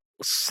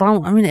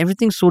some, I mean,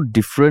 everything's so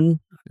different.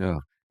 Yeah.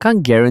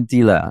 Can't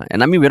guarantee lah.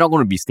 And I mean, we're not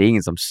going to be staying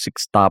in some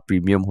 6-star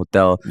premium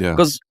hotel. Yeah.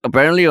 Because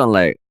apparently on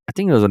like, I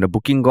think it was on the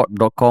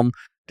booking.com,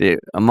 they,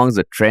 amongst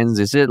the trends,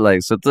 they said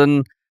like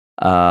certain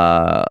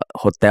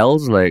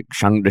hotels, like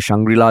the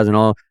Shangri-Las and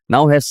all,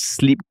 now have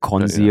sleep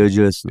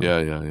concierges.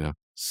 Yeah.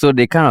 So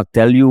they kind of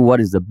tell you what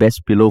is the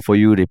best pillow for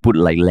you. They put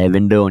like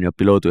lavender on your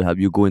pillow to help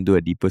you go into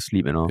a deeper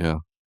sleep and all. Yeah.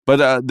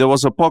 But there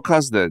was a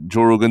podcast that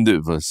Joe Rogan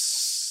did with a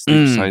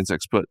sleep science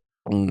expert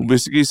who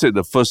basically said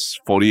the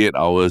first 48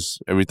 hours,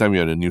 every time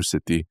you're in a new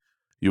city,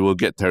 you will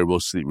get terrible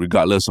sleep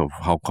regardless of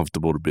how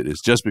comfortable the bed is.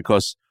 Just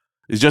because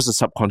it's just a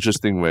subconscious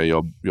thing where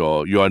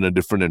you're in a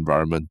different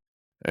environment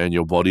and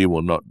your body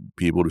will not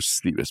be able to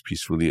sleep as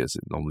peacefully as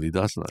it normally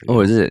does.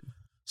 Oh, is it?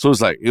 So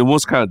it's like, it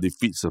almost kind of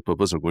defeats the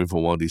purpose of going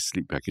for one of these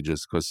sleep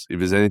packages, because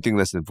if it's anything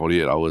less than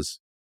 48 hours,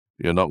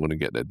 you're not going to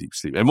get that deep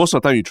sleep. And most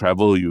of the time you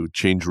travel, you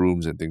change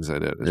rooms and things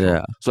like that as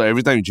well. So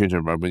every time you change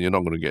environment, you're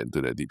not going to get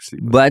into that deep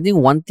sleep. But I think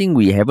one thing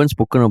we haven't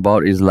spoken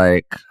about is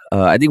like,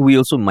 I think we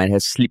also might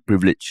have sleep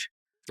privilege.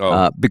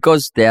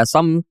 Because there are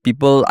some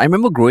people, I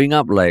remember growing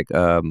up, like,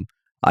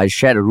 I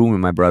shared a room with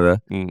my brother.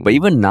 But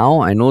even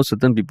now, I know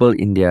certain people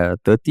in their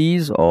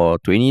 30s or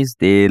 20s,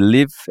 they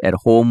live at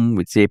home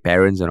with, say,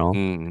 parents and all.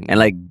 And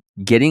like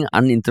getting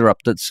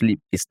uninterrupted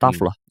sleep is tough.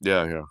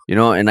 Yeah. You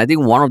know, and I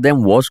think one of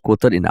them was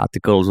quoted in the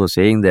article also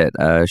saying that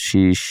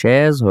she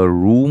shares her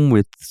room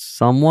with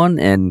someone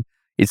and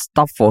it's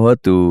tough for her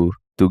to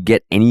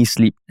get any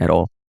sleep at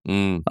all.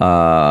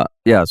 So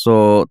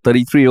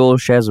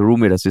 33-year-old shares a room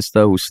with her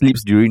sister who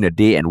sleeps during the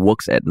day and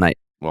works at night.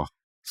 Wow.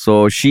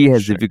 So she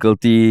has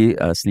difficulty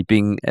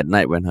sleeping at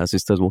night when her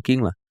sister's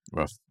working.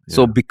 Rough. Yeah.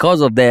 So because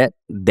of that,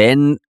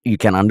 then you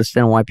can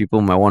understand why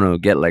people might want to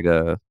get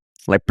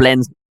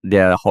plan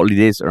their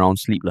holidays around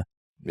sleep.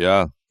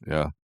 Yeah.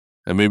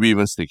 And maybe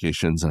even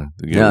staycations. To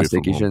get away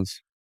from home.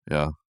 Staycations.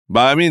 Yeah.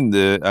 But I mean,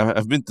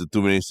 I've been to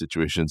too many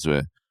situations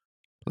where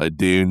like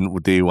day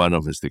one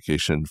of a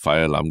staycation,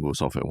 fire alarm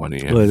goes off at 1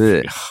 a.m. Oh, is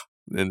it?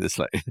 Then it's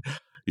like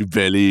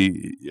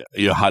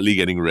you're hardly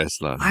getting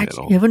rest. I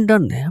actually have I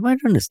done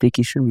a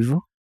staycation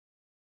before?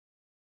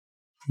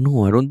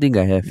 No, I don't think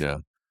I have. Yeah.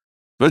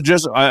 But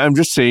I'm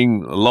just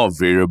saying a lot of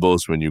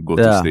variables when you go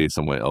to stay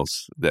somewhere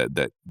else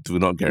that do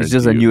not guarantee. It's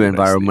just a new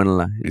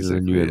environment. It's a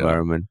new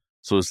environment.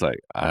 So it's like,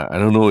 I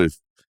don't know if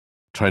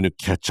trying to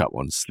catch up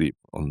on sleep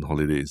on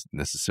holiday is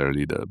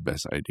necessarily the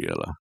best idea.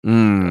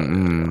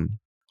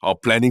 Or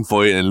planning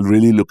for it and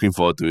really looking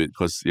forward to it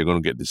because you're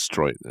going to get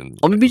destroyed.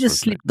 Or maybe just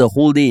sleep the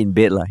whole day in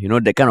bed. You know,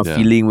 that kind of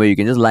feeling where you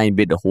can just lie in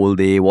bed the whole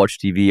day, watch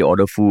TV,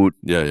 order food.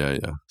 Yeah.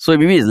 So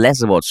maybe it's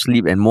less about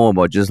sleep and more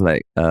about just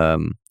like a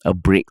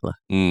break. I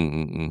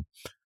mean,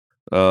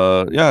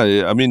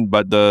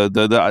 but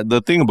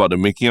the thing about the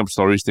making up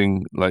stories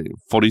thing, like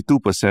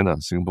 42%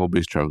 of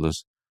Singapore-based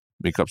travelers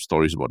make up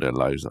stories about their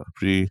lives.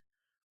 Pretty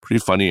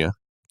funny.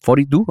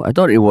 42? I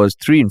thought it was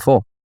 3 and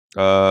 4.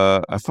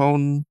 I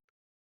found...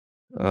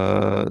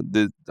 I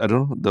don't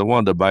know, the one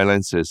of the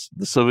byline says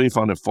the survey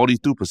found that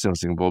 42% of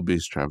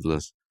Singapore-based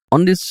travelers.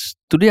 On this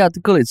Today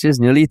article, it says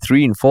nearly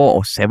 3 in 4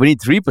 or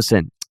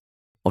 73%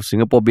 of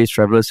Singapore-based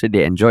travelers said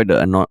they enjoyed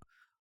the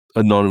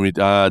anonymity.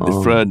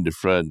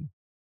 Different.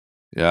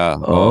 Yeah.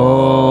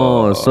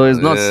 So it's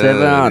not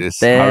 7 out of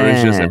 10.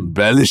 Harish just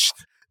embellished.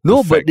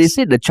 No, but they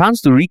said the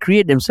chance to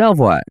recreate themselves.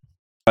 What?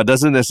 That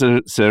doesn't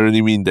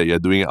necessarily mean that you're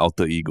doing an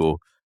alter ego.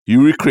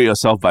 You recreate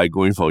yourself by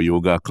going for a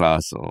yoga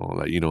class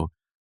or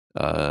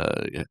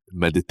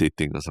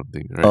meditating or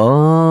something, right?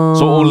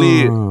 So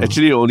only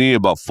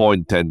about 4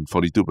 in 10,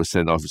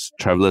 42% of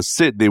travelers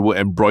said they would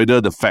embroider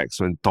the facts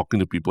when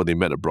talking to people they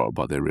met abroad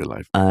about their real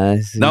life.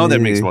 I see. Now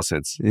that makes more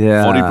sense.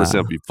 40%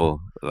 of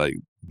people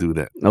do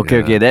that.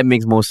 Okay, that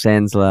makes more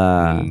sense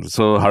lah.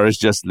 So Harish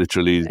just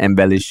literally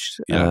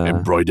embellished,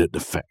 embroidered the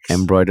facts.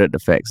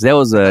 There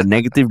was a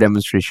negative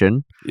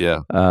demonstration.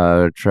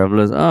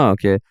 Travelers.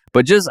 Okay.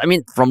 But just, I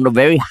mean, from the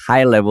very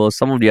high level,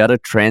 some of the other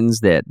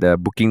trends that the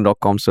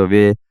Booking.com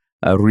survey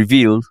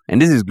revealed,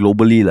 and this is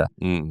globally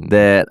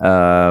that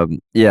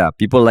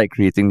people like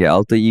creating their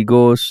alter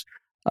egos.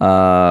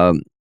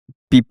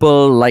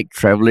 People like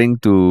traveling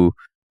to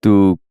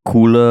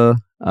cooler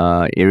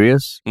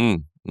areas.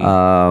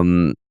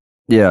 So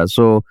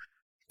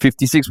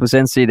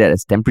 56% say that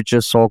as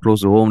temperatures soar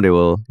close to home, they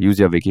will use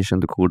their vacation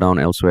to cool down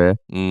elsewhere.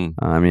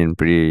 I mean,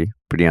 pretty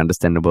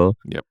understandable.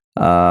 Yep.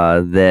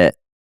 That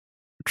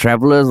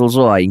travelers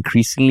also are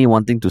increasingly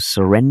wanting to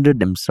surrender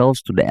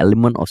themselves to the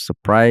element of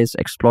surprise,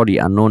 explore the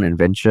unknown, and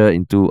venture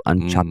into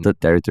uncharted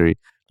territory.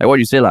 Like what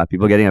you say,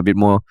 people getting a bit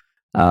more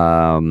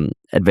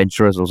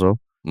adventurous also.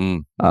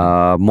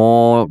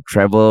 More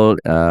travel,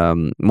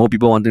 more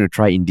people wanting to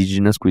try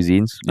indigenous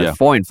cuisines. Like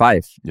 4 in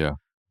 5. Yeah.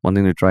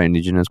 Wanting to try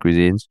indigenous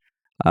cuisines.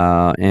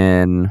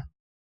 And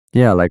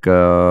yeah, like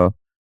a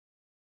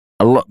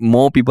lot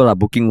more people are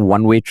booking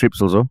one-way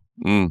trips also.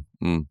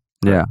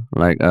 Yeah,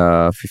 like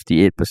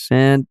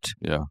 58%.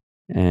 Yeah.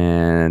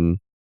 And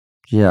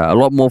yeah, a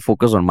lot more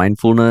focus on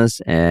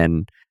mindfulness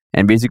and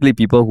basically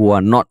people who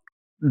are not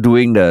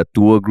doing the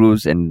tour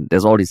groups, and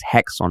there's all these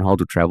hacks on how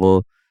to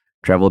travel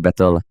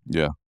better.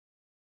 Yeah.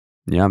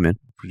 Yeah, man.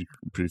 Pretty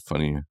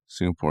funny.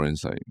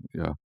 Singaporeans, like,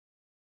 yeah,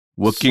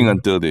 working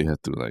until they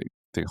have to like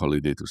take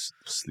holiday to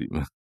sleep.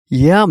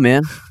 Yeah,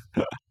 man.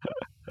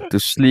 To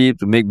sleep,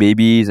 to make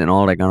babies and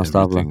all that kind of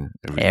stuff.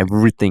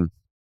 Everything.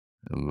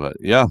 But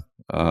yeah,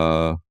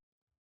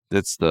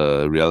 that's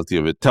the reality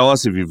of it. Tell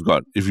us if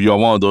you're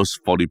one of those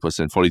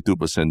 40%,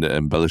 42% that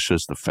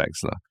embellishes the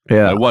facts.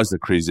 Yeah. Like, what's the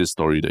craziest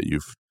story that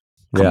you've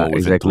come up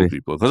with and told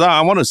people? Because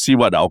I want to see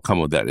what the outcome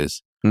of that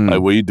is.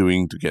 Like, were you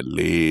doing to get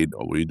laid,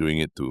 or were you doing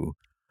it to,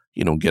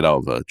 get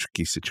out of a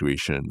tricky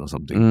situation or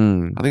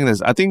something? I think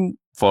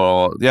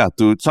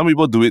to some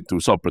people do it to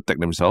sort of protect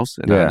themselves,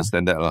 and I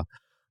understand that.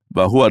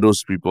 But who are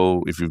those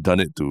people, if you've done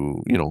it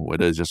to,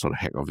 whether it's just sort of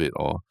heck of it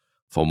or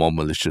for more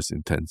malicious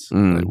intents?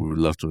 Like, we would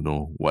love to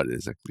know what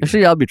exactly.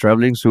 Actually, I'll be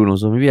traveling soon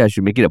also. Maybe I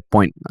should make it a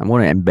point. I'm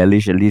going to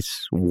embellish at least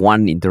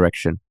one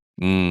interaction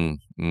and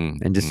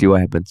just see what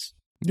happens.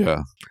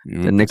 Yeah.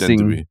 The next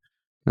thing...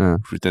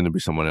 pretend to be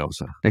someone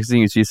else. Next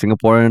thing you see,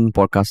 Singaporean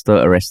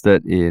podcaster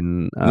arrested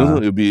in... No,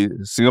 it'll be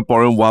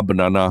Singaporean Wah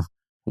Banana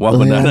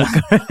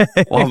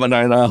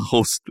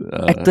host.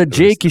 Actor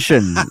Jay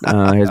Kishan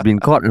has been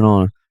caught and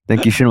all. Then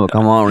Kishan will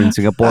come out in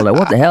Singapore like,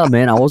 what the hell,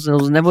 man? I was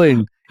never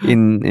in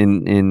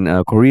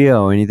Korea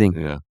or anything.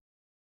 Yeah,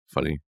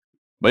 funny.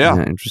 But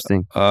yeah,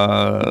 interesting.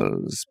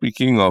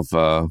 Speaking of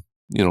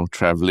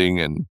traveling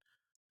and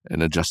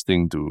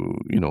adjusting to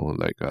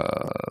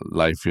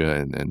life here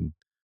and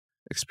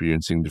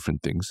experiencing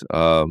different things.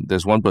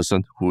 There's one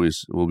person who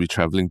will be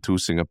traveling to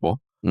Singapore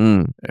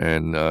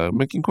and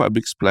making quite a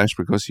big splash,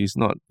 because he's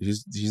not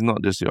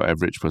just your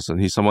average person.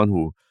 He's someone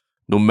who,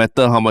 no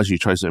matter how much he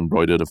tries to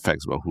embroider the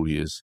facts about who he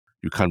is,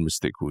 you can't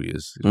mistake who he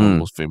is. He's one of the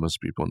most famous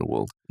people in the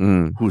world.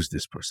 Who is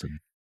this person?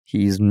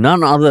 He's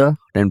none other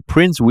than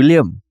Prince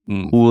William,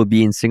 who will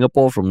be in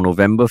Singapore from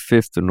November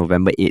 5th to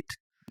November 8th.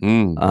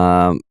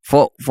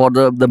 For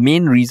the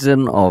main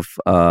reason of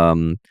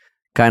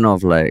kind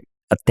of like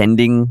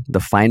attending the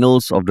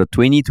finals of the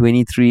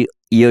 2023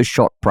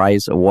 Earshot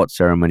Prize Award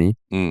ceremony.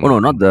 Oh no,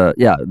 not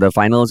the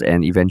finals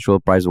and eventual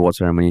prize award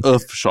ceremony.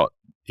 Earthshot.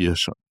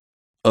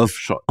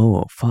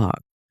 Oh fuck.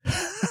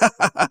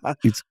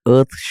 It's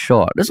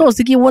Earthshot. That's what I was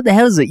thinking. What the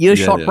hell is the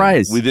Earshot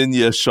Prize? Within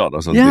earshot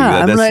or something.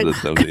 Yeah, that's like, the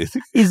term.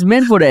 It's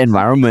meant for the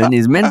environment.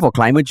 It's meant for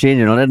climate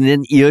change and all that. And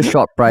then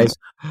Earshot Prize,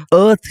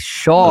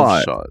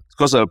 Earthshot. It's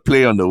because a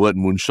play on the word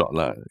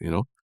moonshot,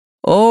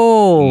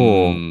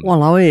 Oh,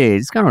 walao eh!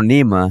 This kind of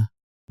name,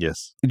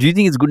 Yes. Do you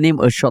think it's a good name?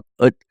 Earthshot.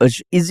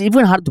 It's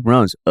even hard to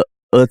pronounce.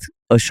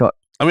 Earthshot.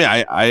 I mean,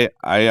 I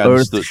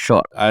understood.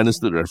 Earthshot. I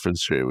understood the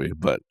reference straight away,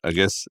 but I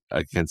guess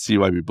I can see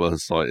why people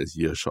saw it as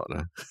Earshot.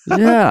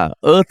 Yeah,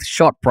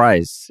 Earthshot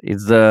Prize.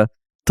 It's the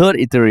third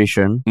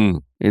iteration.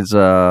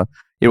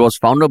 It was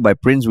founded by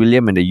Prince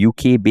William and the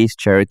UK-based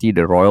charity,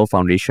 the Royal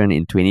Foundation,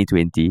 in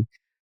 2020.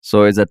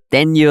 So it's a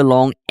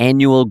 10-year-long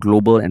annual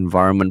global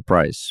environment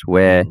prize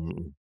where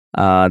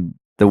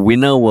the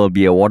winner will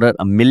be awarded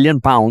 £1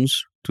 million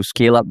to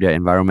scale up their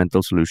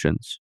environmental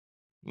solutions.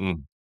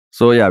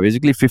 So yeah,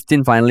 basically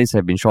 15 finalists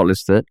have been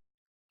shortlisted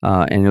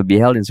and it'll be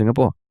held in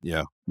Singapore.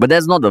 Yeah. But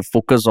that's not the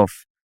focus of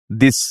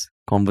this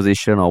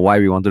conversation or why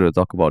we wanted to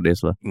talk about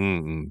this.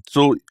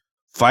 So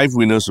 5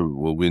 winners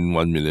will win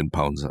 £1 million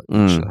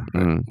each.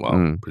 Right?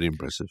 Wow, pretty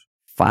impressive.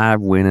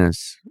 5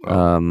 winners.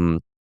 Wow.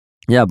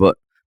 Yeah, but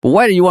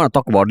why do you want to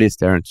talk about this,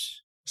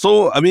 Terence?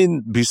 So, I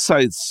mean,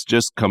 besides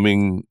just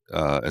coming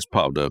as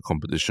part of the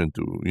competition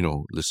to,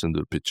 listen to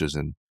the pitches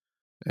and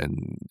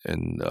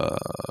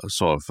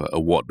sort of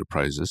award the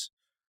prizes,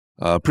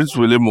 Prince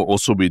William will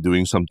also be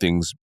doing some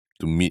things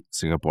to meet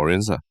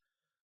Singaporeans.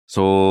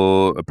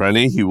 So,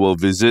 apparently, he will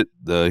visit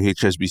the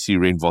HSBC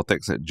Rain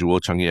Vortex at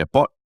Jewel Changi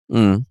Airport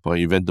for an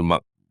event to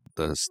mark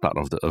the start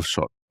of the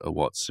Earthshot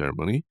Awards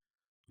ceremony.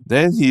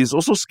 Then he is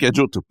also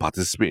scheduled to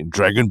participate in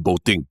dragon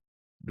boating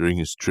during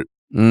his trip.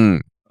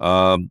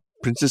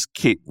 Princess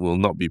Kate will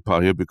not be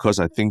part here because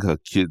I think her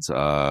kids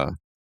are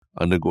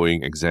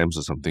undergoing exams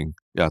or something.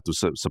 Yeah, to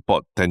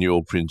support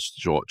 10-year-old Prince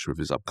George with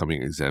his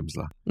upcoming exams.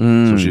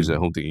 So she's at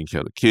home taking care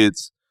of the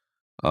kids.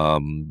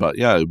 But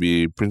yeah, it'll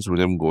be Prince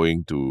William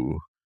going to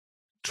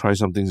try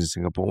some things in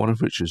Singapore, one of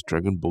which is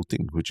dragon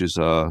boating, which is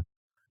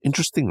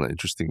interesting.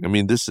 I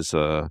mean, this is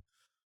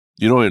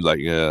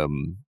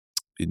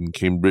in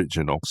Cambridge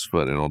and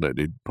Oxford and all that,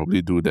 they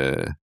probably do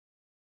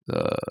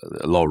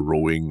a lot of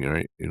rowing,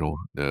 right?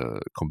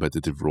 The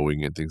competitive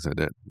rowing and things like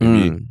that.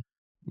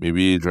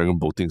 Maybe dragon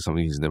boating is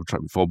something he's never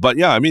tried before. But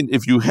yeah, I mean,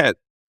 if you had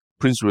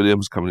Prince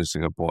William's coming to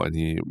Singapore and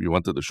you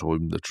wanted to show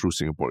him the true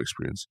Singapore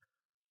experience,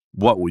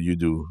 what would you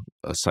do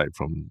aside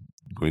from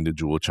going to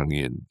Jewel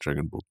Changi and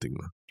dragon boating?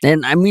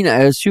 And I mean, I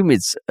assume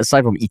it's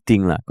aside from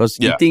eating, because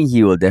eating,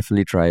 he will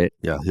definitely try it.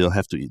 Yeah, he'll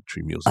have to eat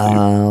 3 meals a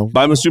day.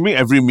 But I'm assuming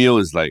every meal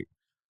is like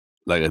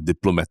a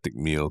diplomatic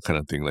meal kind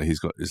of thing. Like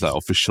it's like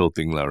official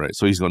thing, right?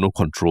 So he's got no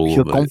control.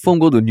 He'll confirm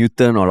go to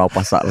Newton or Lau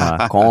Pa Sat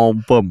lah.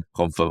 Confirm.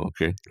 Confirm,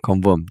 okay.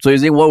 Confirm. So you're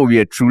saying what would be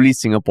a truly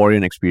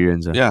Singaporean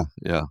experience? Yeah.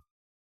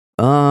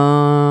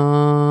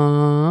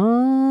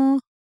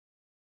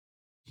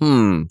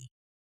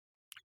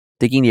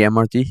 Taking the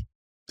MRT?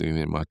 Taking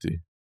the MRT.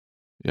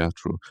 Yeah,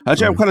 true.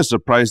 Actually, I'm kind of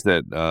surprised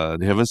that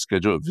they haven't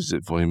scheduled a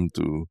visit for him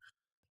to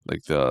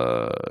like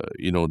the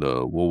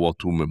World War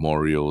II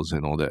memorials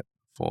and all that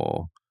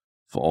for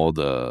all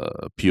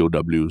the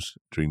POWs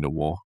during the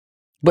war.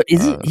 But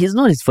he's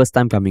not his first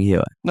time coming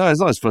here? No, it's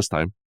not his first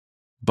time.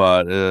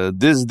 But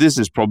this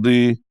is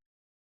probably,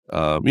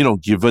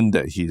 given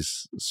that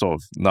he's sort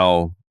of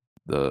now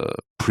the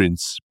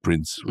Prince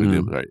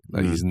William, right?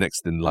 Like he's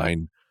next in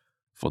line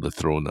for the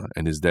throne,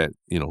 and his dad,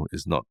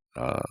 is not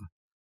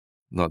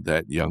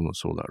that young or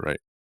so, right?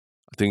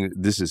 I think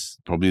this is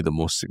probably the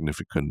most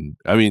significant.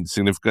 I mean,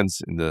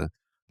 significance in the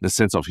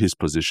sense of his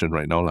position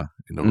right now,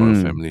 in the royal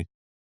family.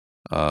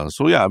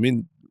 So yeah, I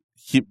mean,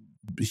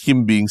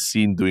 him being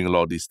seen doing a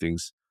lot of these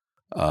things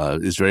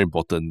is very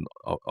important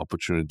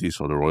opportunities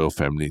for the royal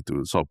family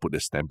to sort of put their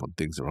stamp on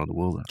things around the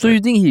world. So you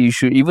think he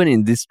should, even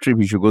in this trip,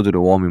 he should go to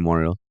the War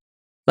Memorial?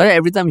 Like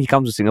every time he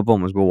comes to Singapore,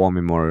 must go War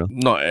Memorial?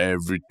 Not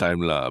every time,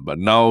 but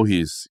now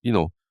he's,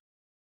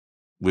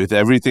 with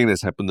everything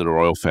that's happened to the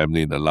royal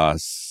family in the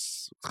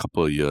last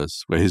couple of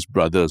years, where his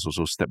brother has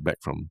also stepped back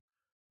from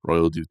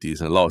royal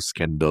duties, and a lot of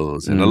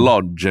scandals and a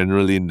lot of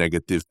generally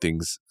negative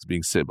things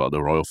being said about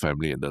the royal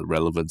family and the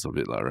relevance of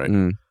it, right?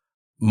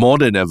 More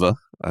than ever,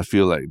 I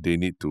feel like they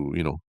need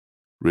to,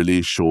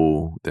 really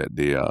show that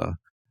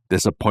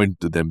there's a point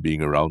to them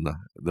being around.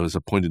 There's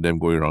a point to them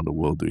going around the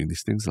world doing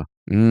these things.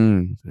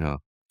 Yeah.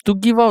 To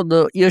give out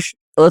the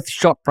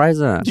Earthshot prize.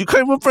 You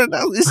can't even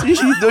pronounce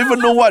it. You don't even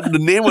know what the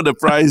name of the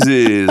prize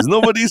is.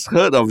 Nobody's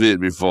heard of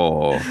it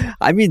before.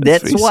 I mean,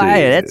 that's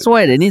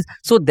why they need.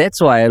 So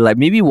that's why, like,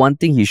 maybe one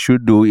thing he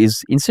should do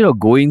is, instead of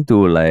going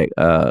to like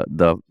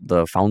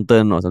the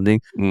fountain or something,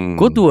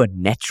 go to a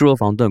natural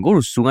fountain. Go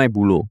to Sungai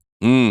Buloh.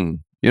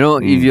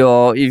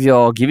 If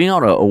you're giving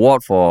out an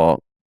award for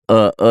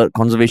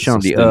conservation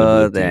of the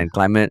earth and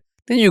climate,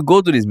 then you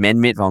go to this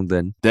man-made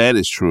fountain. That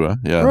is true,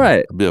 yeah.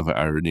 Right. A bit of an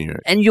irony, right?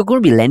 And you're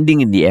going to be landing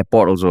in the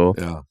airport also.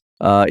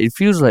 Yeah. It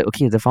feels like,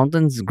 okay, the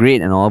fountain's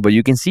great and all, but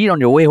you can see it on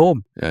your way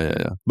home.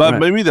 Yeah. But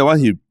maybe the one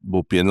he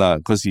bo pian lah,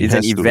 because it's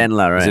an event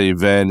lah, right? It's an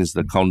event. It's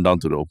the countdown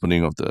to the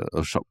opening of the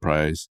Earthshot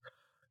Prize.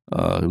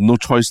 No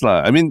choice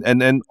lah. I mean,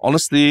 and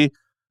honestly,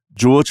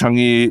 Jewel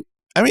Changi,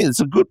 I mean,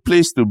 it's a good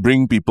place to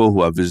bring people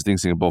who are visiting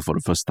Singapore for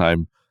the first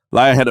time.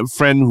 Like I had a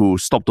friend who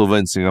stopped over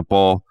in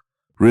Singapore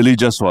really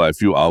just for a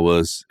few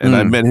hours, and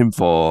I met him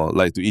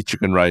to eat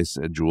chicken rice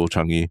at Jewel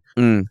Changi,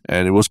 and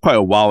it was quite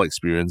a wow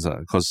experience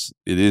because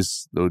it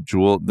is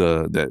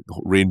that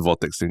rain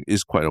vortex thing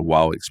is quite a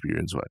wow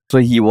experience, right? So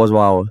he was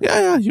wow.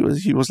 Yeah, he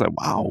was like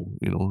wow,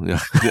 yeah,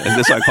 and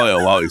that's why I call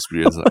it a wow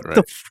experience,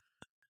 right?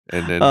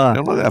 And then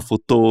look at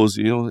photos,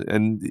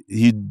 and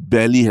he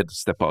barely had to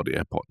step out of the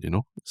airport,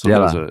 so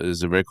it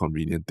was a very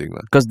convenient thing,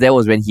 because that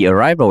was when he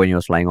arrived or when he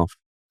was flying off.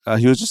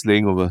 He was just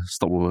laying over,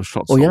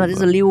 short. Oh, yeah,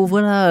 there's a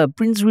layover lah.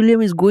 Prince William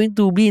is going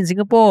to be in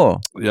Singapore.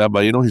 Yeah,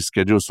 but his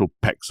schedule is so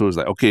packed. So it's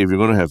like, okay, if you're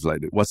going to have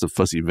what's the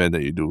first event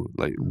that you do?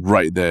 Like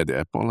right there at the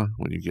airport lah,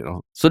 when you get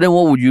out. So then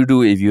what would you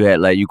do if you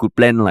had you could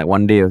plan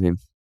 1 day of him?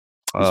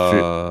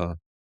 1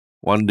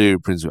 day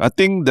with Prince William. I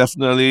think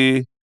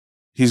definitely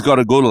he's got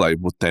to go to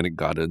Botanic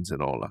Gardens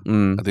and all lah.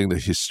 I think the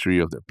history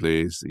of that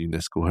place, the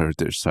UNESCO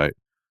Heritage Site,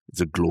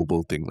 it's a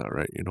global thing lah,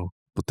 right?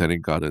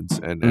 Botanic Gardens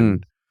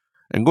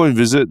and go and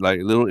visit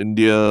Little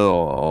India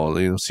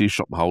or see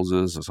shop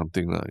houses or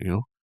something.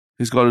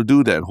 He's got to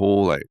do that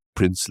whole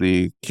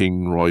princely,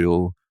 king,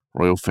 royal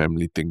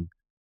family thing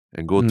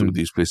and go to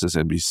these places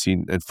and be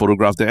seen and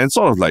photographed there. And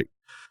sort of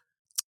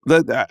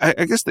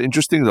I guess the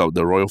interesting thing about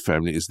the royal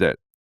family is that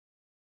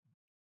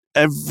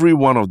every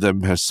one of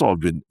them has sort of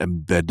been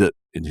embedded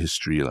in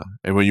history.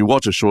 And when you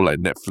watch a show like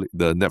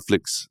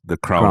Netflix, The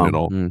Crown and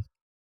all,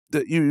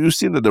 you've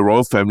seen that the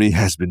royal family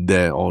has been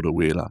there all the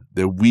way.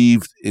 They're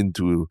weaved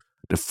into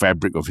the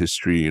fabric of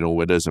history,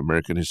 whether it's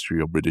American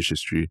history or British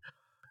history.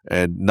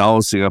 And now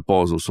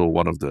Singapore is also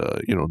one of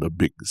the, the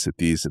big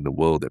cities in the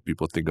world that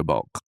people think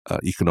about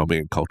economic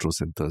and cultural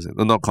centers.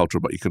 Not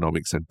cultural, but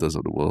economic centers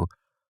of the world.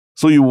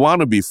 So you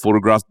want to be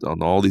photographed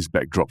on all these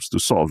backdrops to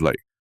sort of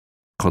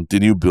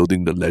continue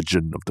building the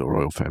legend of the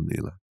royal family.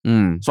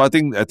 So I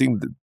think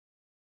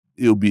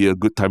it'll be a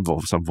good time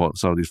for some of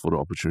these photo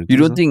opportunities.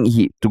 You don't think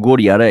to go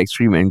the other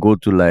extreme and go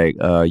to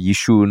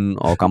Yishun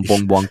or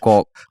Kampong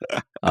Buangkok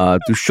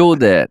to show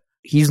that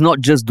he's not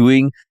just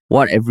doing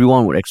what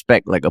everyone would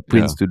expect a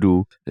prince to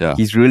do. Yeah.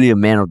 He's really a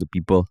man of the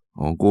people.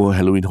 Or go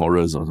Halloween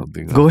Horrors or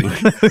something.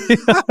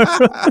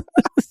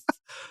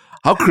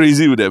 How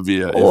crazy would that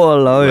be? If,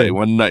 Walao, like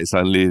one night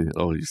suddenly,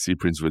 you see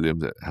Prince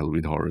William at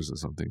Halloween Horrors or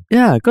something.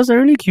 Yeah, because I'm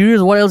really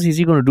curious what else is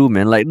he going to do,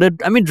 man. Like,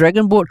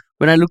 Dragon Boat,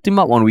 when I looked him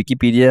up on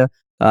Wikipedia,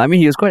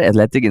 he was quite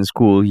athletic in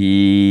school.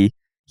 He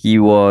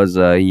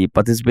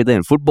participated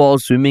in football,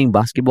 swimming,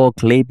 basketball,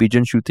 clay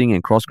pigeon shooting,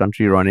 and cross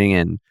country running.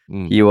 And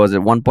he was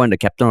at one point the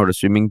captain of the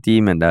swimming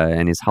team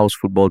and his house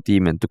football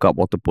team, and took up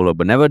water polo,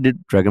 but never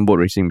did dragon boat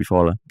racing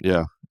before.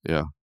 Yeah.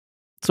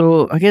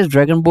 So I guess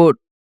dragon boat,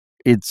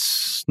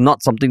 it's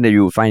not something that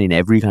you will find in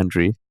every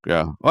country.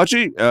 Yeah.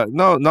 Actually,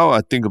 now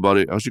I think about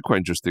it, actually quite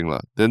interesting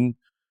lah. Then,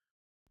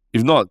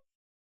 if not,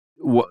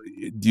 what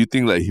do you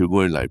think? Like he'll go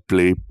and like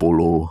play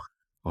polo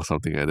or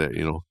something like that?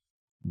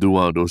 Do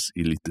one of those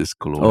elitist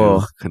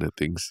colonial kind of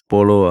things.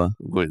 Polo,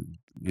 Go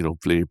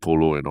and play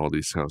polo and all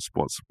these kind of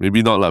sports.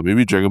 Maybe not lah.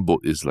 Maybe dragon boat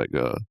is like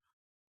a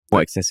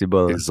more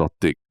accessible,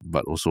 exotic,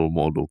 but also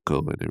more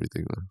local and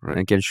everything, right?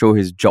 And can show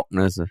his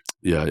jockness.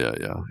 Yeah.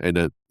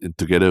 And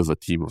together with a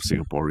team of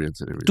Singaporeans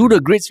and everything. Do the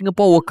Great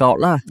Singapore Workout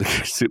lah.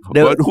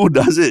 But who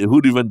does it?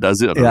 Who even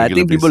does it? I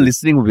think people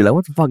listening will be like,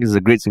 "What the fuck is the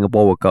Great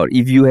Singapore Workout?"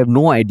 If you have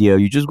no idea,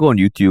 you just go on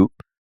YouTube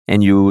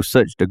and you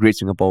search the Great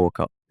Singapore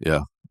Workout.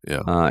 Yeah.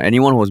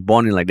 Anyone who was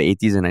born in like the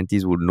 80s and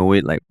 90s would know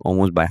it like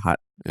almost by heart.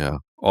 Yeah.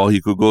 Or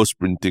he could go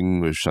sprinting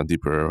with Shanti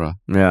Pereira.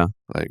 Yeah.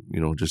 Like,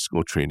 just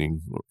go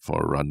training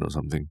for a run or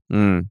something.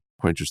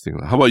 Quite interesting.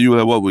 How about you?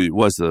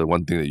 What's the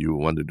one thing that you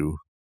want to do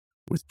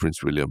with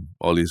Prince William?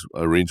 All these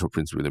arrange for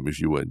Prince William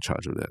if you were in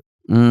charge of that.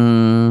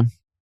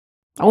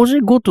 I would say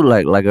go to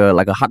like a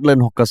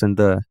Heartland hawker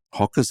center.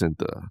 Hawker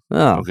center?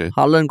 Yeah. Okay.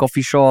 Heartland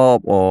coffee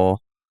shop or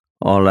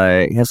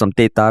like have some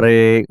teh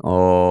tarik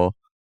or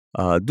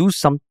do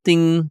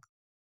something,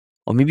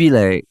 or maybe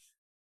like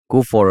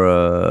go for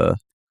a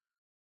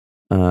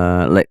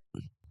like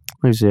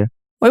what do you say?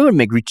 Or even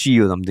McRitchie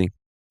or something.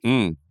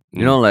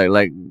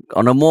 Like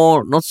on a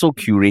more not so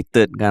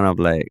curated kind of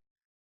like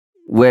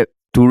where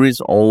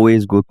tourists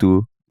always go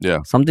to. Yeah.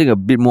 Something a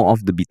bit more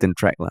off the beaten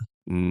track lah.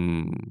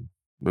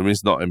 That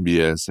means not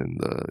MBS and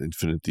the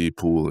Infinity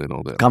Pool and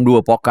all that. Come do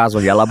a podcast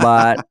on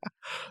Yalabat.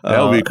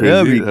 That'll be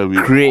crazy. That'll be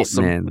great,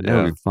 awesome. Man.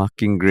 That'll be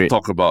fucking great.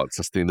 Talk about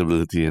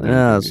sustainability and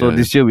everything. So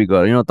this year we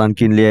got, Tan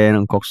Kin Lian,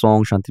 Ng Kok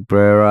Song, Shanti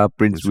Pereira,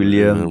 Prince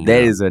William.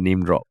 That is a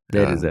name drop.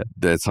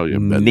 That's how you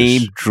embellish.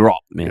 Name drop,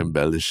 man. You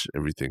embellish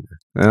everything.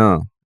 Yeah.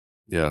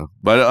 Yeah.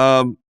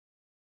 But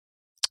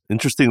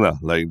interesting lah,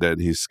 like that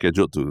he's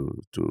scheduled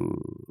to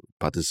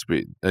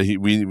participate.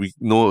 We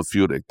know a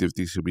few of the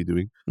activities he'll be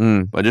doing.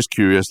 But just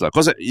curious lah,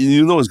 because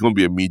it's going to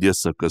be a media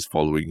circus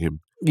following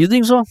him. You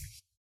think so?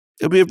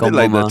 It'll be a bit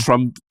like the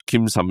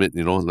Trump-Kim summit,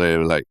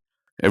 like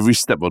every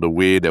step of the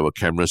way there were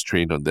cameras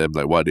trained on them,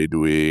 like what are they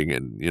doing,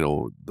 and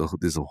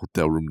there's a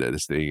hotel room that they're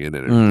staying in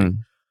and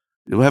everything.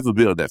 It will have a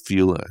bit of that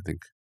feel, I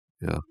think.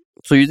 Yeah.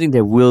 So you think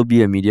there will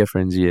be a media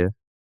frenzy here?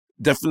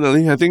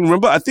 Definitely. I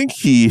think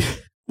he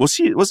was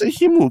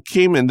it him who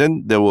came and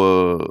then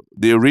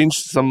they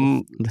arranged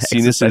some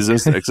senior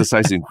citizens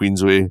exercise in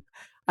Queensway.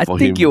 I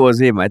think it was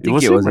him. I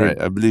think it was him. Right?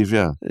 I believe,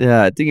 yeah.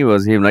 Yeah, I think it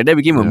was him. Like that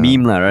became a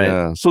meme, lah, right?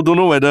 Yeah. So don't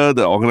know whether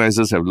the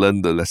organizers have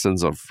learned the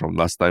lessons from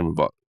last time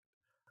about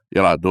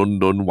don't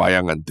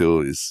wayang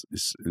until it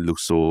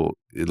looks so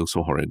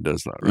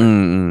horrendous, lah,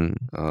 right?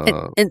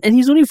 And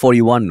he's only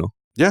 41, no?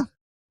 Yeah.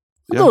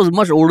 I thought he was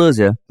much older,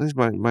 yeah. That's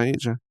my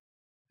age,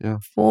 yeah.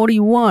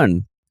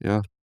 41.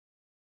 Yeah.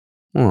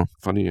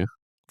 Funny, yeah.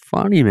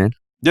 Funny, man.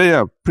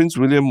 Yeah. Prince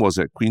William was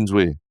at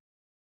Queensway.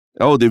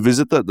 Oh, they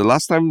visited. The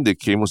last time they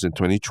came was in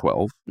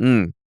 2012.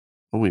 Oh,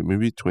 wait,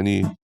 maybe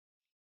 20...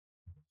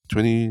 Oh,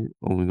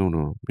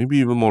 no. Maybe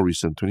even more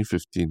recent,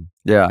 2015.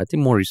 Yeah, I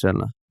think more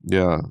recent.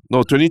 Yeah.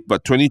 No,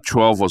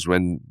 2012 was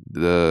when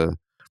the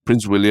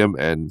Prince William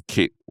and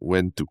Kate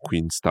went to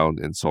Queenstown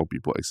and saw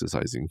people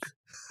exercising.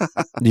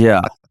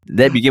 Yeah,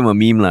 that became a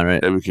meme, right?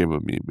 That became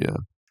a meme, yeah.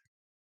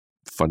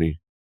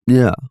 Funny.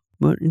 Yeah,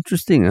 but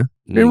interesting, huh?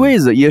 Then where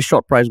is the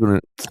Earshot prize going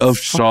to...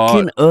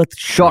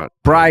 Earthshot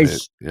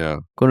prize. Yeah.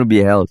 Going to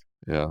be held.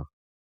 Yeah.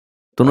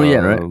 Don't know yet,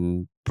 right?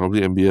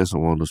 Probably MBS or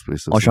one of those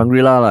places. Or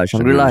Shangri-La.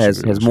 Shangri-La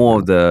has more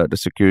of the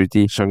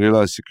security.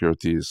 Shangri-La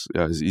security is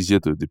easier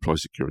to deploy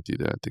security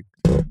there, I think.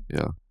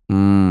 Yeah.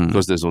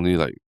 Because there's only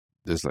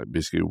there's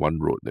basically one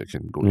road that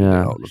can go in and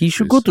out. He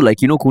should go to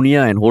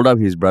Kinokuniya and hold up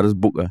his brother's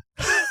book.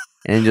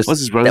 And just what's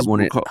his brother's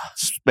book called?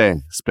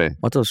 Spare.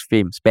 What's his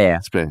fame? Spare.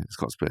 It's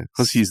called Spare.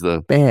 Because he's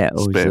the Spare.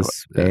 Oh, he's a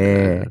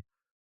Spare.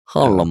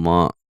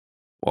 Alamak.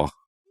 Wow.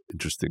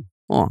 Interesting.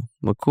 Oh,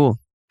 but cool.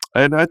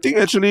 And I think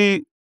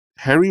actually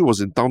Harry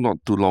was in town not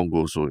too long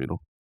ago, so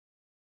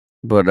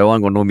But that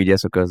one got no media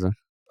circus.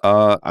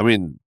 I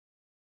mean,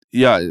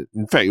 yeah.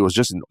 In fact, it was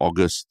just in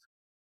August.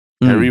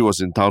 Harry was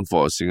in town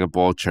for a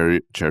Singapore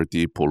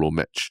charity polo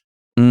match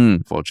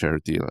for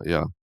charity.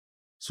 Yeah.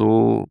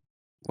 So,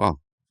 wow,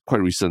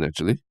 quite recent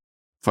actually.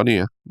 Funny,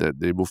 yeah, that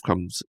they both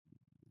come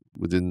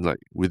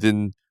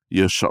within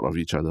earshot of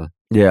each other.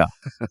 Yeah.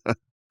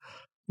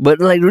 But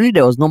really,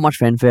 there was not much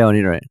fanfare on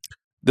it, right?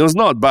 There was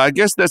not, but I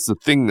guess that's the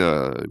thing,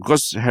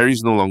 because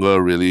Harry's no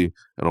longer really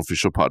an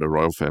official part of the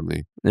royal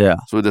family. Yeah.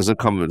 So it doesn't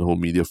come with the whole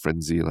media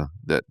frenzy,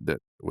 that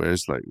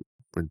whereas like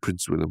when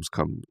Prince William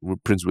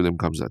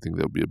comes, I think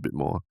there'll be a bit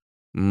more.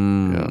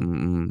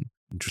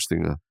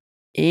 Interesting.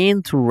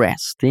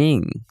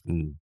 Interesting.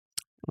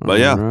 But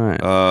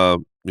yeah,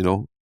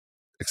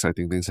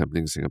 exciting things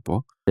happening in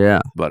Singapore.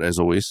 Yeah. But as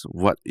always,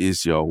 what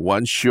is your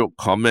one short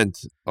comment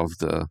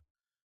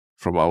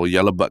from our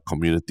Yellow Bud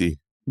community?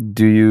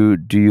 Do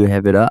you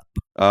have it up?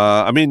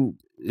 I mean,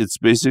 it's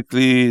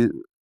basically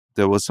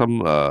there was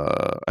some.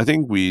 I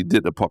think we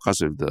did a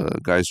podcast with the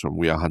guys from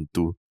We Are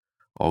Hantu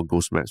or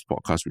Ghost Maps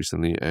podcast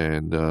recently,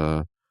 and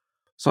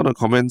some of the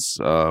comments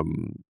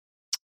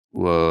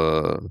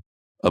were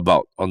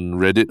on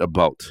Reddit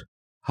about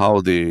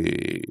how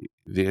they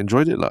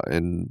enjoyed it,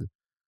 and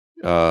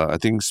I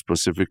think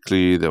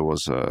specifically there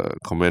was a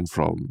comment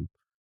from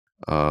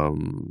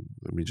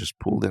let me just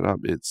pull that up.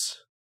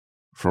 It's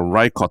from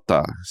Rai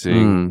Kota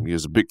saying he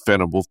was a big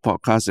fan of both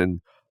podcasts, and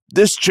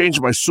this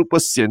changed my super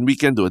sian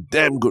weekend to a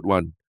damn good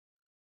one.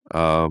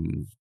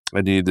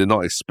 And he did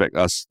not expect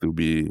us to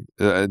be,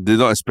 did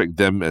not expect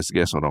them as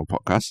guests on our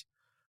podcast.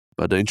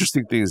 But the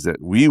interesting thing is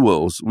that we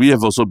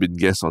have also been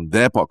guests on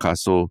their podcast,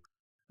 so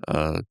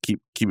keep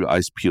your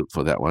eyes peeled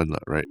for that one,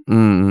 right?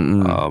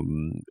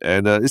 And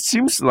it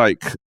seems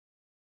like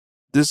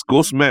this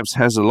Ghost Maps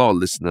has a lot of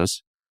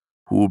listeners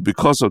who,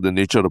 because of the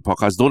nature of the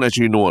podcast, don't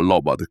actually know a lot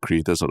about the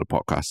creators of the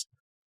podcast.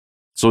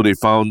 So they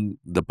found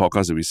the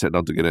podcast that we sat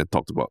down together and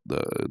talked about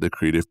the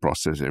creative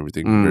process and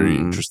everything very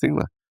interesting.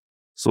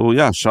 So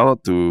yeah, shout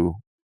out to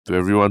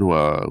everyone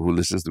who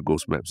listens to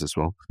Ghost Maps as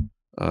well.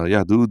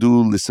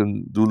 Do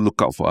listen, do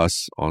look out for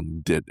us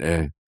on Dead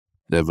Air,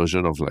 their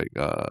version of like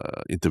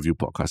interview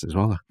podcast as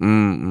well.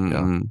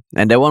 And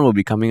that one will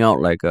be coming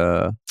out like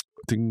I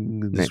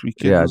think this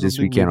weekend. Yeah, this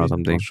weekend maybe? Or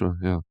something. Not sure.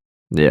 Yeah.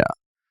 Yeah.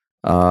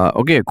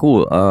 Okay,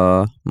 cool.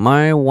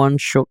 My one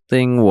shock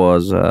thing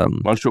was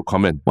one shock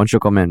comment.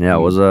 Yeah,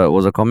 was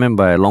a comment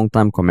by a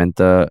long-time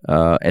commenter,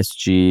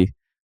 SG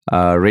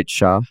Red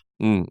Shah.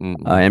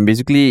 And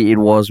basically, it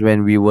was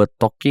when we were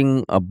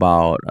talking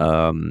about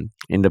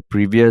in a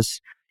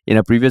previous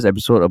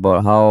episode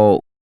about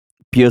how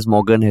Piers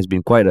Morgan has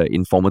been quite an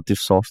informative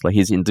source. Like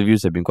his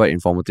interviews have been quite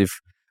informative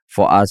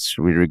for us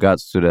with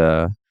regards to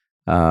the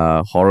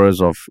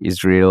horrors of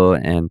Israel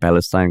and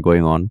Palestine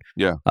going on.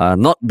 Yeah.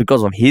 Not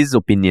because of his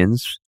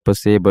opinions per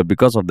se, but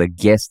because of the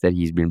guests that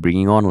he's been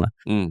bringing on.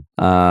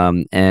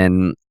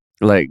 And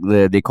like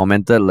they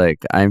commented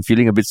like, I'm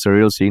feeling a bit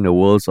surreal seeing the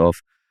worlds of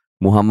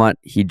Muhammad,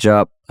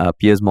 Hijab,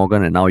 Piers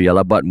Morgan, and now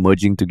Yellow Bud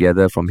merging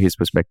together from his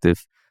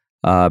perspective.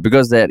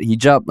 Because that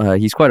Hijab,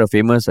 he's quite a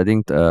famous, I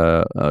think,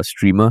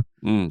 streamer,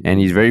 and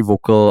he's very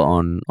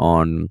vocal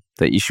on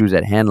the issues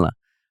at hand.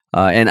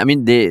 And I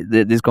mean,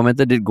 this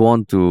commenter did go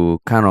on to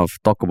kind of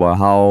talk about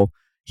how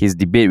his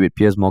debate with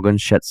Piers Morgan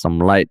shed some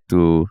light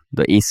to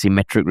the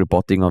asymmetric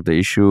reporting of the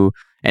issue.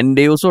 And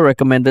they also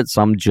recommended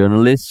some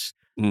journalists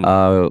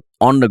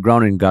on the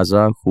ground in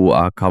Gaza who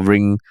are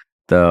covering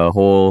the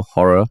whole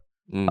horror.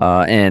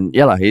 And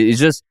yeah, it's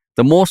just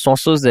the more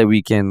sources that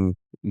we can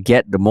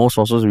get, the more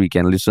sources we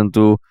can listen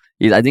to.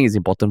 I think it's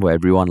important for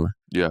everyone.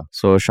 Yeah.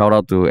 So shout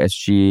out to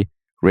SG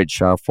Red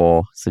Shah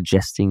for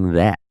suggesting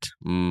that.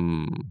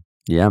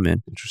 Yeah,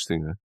 man.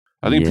 Interesting.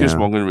 I think Piers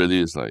Morgan really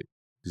is like,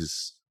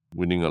 he's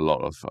winning a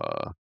lot of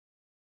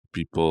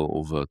people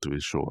over to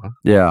his show.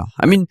 Yeah.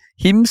 I mean,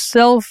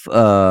 himself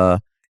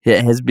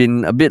has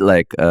been a bit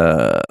like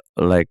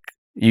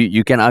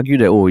you can argue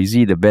that, is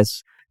he the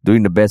best,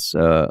 doing the best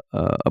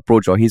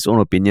approach or his own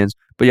opinions.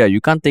 But yeah,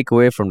 you can't take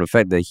away from the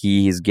fact that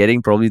he is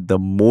getting probably the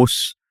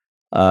most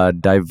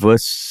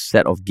diverse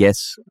set of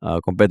guests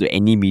compared to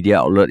any media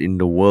outlet in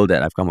the world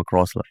that I've come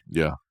across.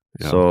 Yeah.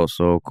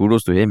 So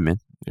kudos to him, man.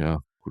 Yeah,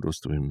 kudos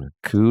to him, man.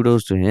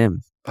 Kudos to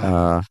him.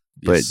 But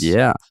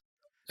yeah.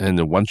 And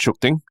the one shock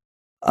thing?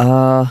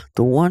 The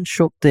one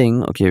shock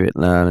thing. Okay, wait.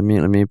 Let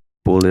me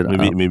pull it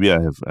up. Maybe I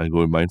go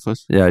with mine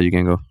first. Yeah, you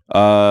can go.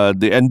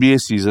 The NBA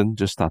season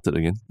just started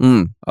again.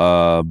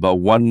 But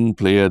one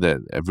player that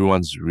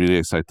everyone's really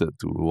excited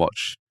to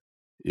watch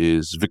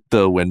is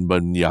Victor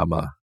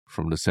Wembanyama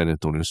from the San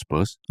Antonio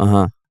Spurs.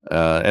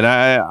 And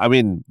I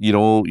mean, you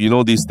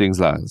know these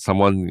things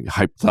someone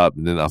hyped up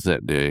and then after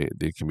that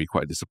they can be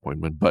quite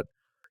disappointment. But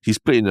he's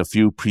played in a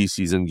few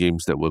preseason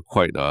games that were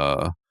quite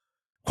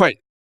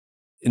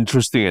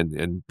interesting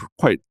and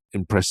quite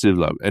impressive.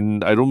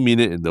 And I don't mean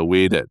it in the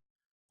way that,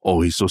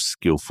 he's so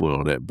skillful and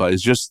all that, but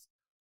it's just,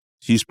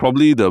 he's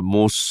probably the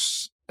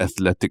most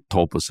athletic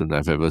tall person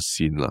I've ever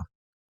seen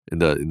in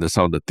the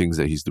some of the things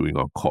that he's doing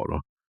on court.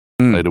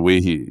 Like the way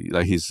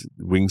his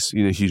wings,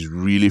 he's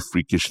really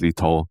freakishly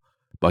tall,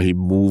 but he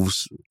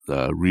moves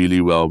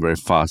really well, very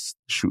fast,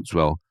 shoots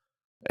well.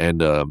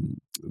 And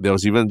there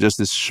was even just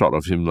this shot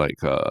of him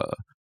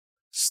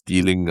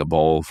stealing a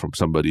ball from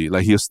somebody.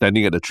 Like he was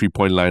standing at the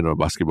 3-point line of a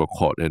basketball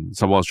court and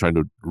someone was trying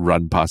to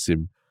run past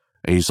him.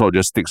 And he sort of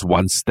just takes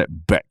one step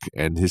back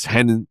and his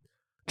hand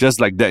just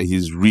like that,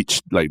 he's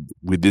reached like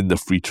within the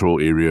free throw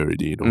area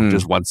already,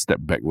 just one step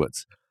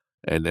backwards.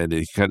 And then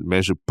he can't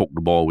manage to poke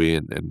the ball away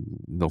and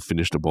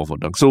finish the ball for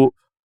dunk. So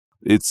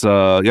it's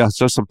it's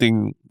just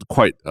something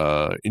quite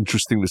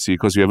interesting to see,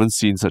 because you haven't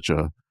seen such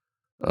a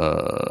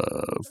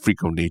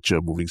freak of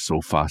nature moving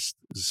so fast,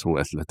 so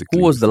athletically.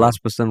 Who was the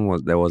last person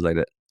that was like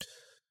that?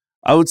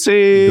 I would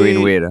say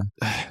Dwayne Wade.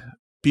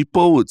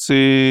 People would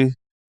say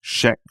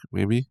Shaq,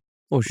 maybe.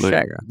 Oh,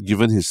 Shaq.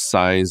 Given his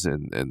size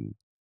and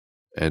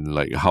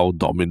like how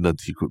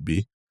dominant he could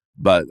be.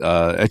 But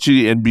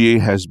actually, NBA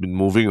has been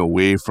moving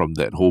away from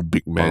that whole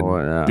big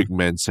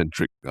man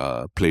centric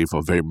play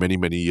for very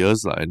many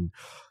years, and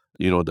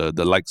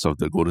the likes of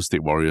the Golden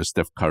State Warriors,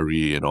 Steph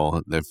Curry,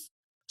 they've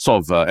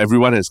sort of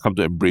everyone has come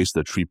to embrace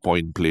the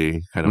 3-point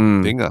play kind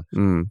of thing.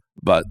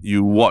 But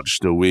you watch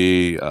the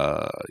way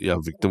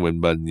Victor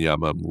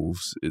Wembanyama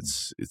moves,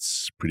 it's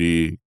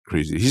pretty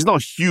crazy. He's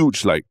not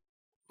huge like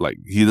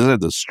he doesn't have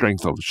the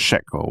strength of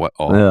Shaq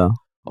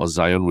or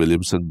Zion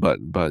Williamson, but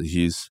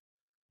he's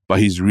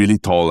really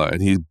tall,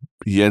 and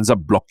he ends up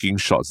blocking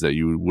shots that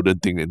you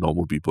wouldn't think that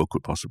normal people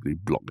could possibly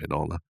block and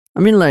all. I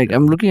mean, like,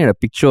 I'm looking at a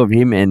picture of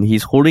him and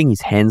he's holding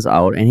his hands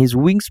out and his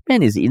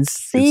wingspan is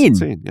insane.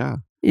 It's insane, yeah.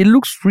 It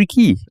looks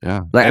freaky.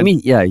 Yeah. Like,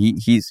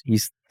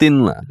 he's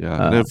thin.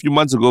 Yeah. And a few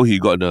months ago, he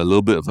got a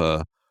little bit of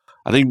a...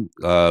 I think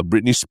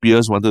Britney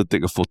Spears wanted to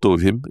take a photo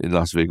of him in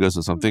Las Vegas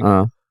or something.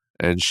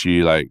 And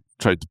she,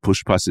 tried to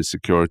push past his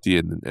security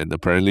and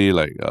apparently,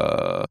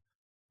 the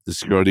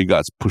security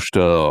guards pushed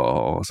her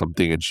or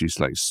something, and she's,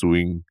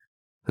 suing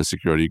her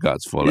security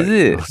guards for,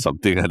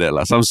 something like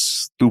that. Some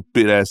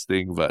stupid-ass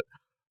thing, but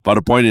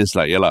the point is,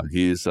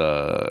 he's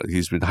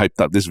been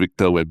hyped up. This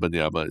Victor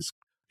Wembanyama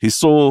he's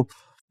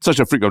such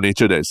a freak of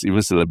nature that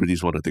even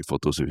celebrities want to take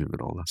photos with him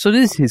and all that. So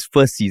this is his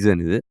first season,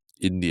 is it?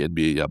 In the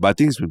NBA, yeah. But I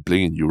think he's been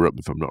playing in Europe,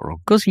 if I'm not wrong.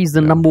 Because he's the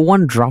number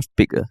one draft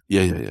picker.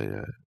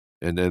 Yeah.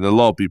 And then a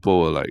lot of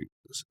people were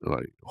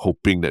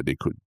hoping that they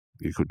could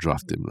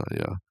draft him.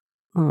 Yeah.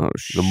 Oh,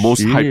 the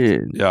most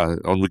hyped,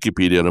 on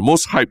Wikipedia, the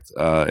most hyped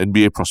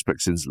NBA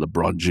prospect since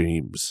LeBron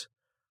James.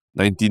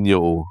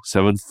 19-year-old,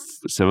 7'4",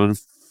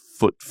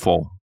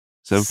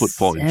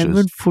 7'4"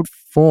 inches.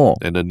 7'4".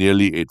 And a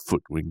nearly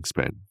 8-foot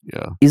wingspan.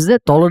 Yeah. Is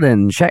that taller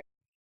than Shaq?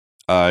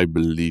 I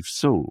believe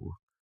so.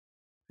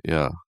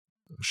 Yeah.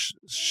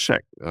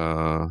 Shaq,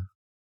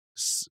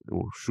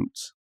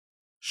 shoots.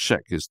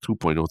 Shaq is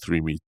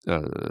 2.16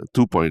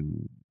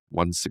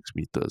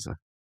 meters.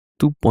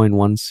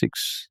 2.16.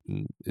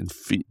 In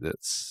feet,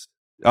 that's...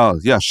 Oh,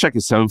 yeah, Shaq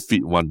is 7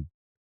 feet 1.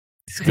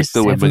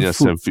 Victor Wembanyama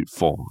 7 feet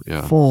 4.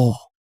 Yeah. 4.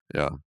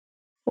 Yeah.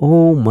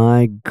 Oh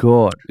my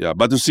God. Yeah,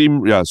 but to see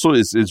him, so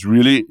it's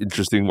really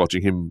interesting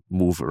watching him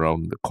move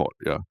around the court.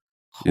 Yeah.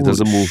 He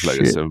doesn't move like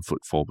a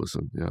 7'4"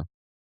 person. Yeah.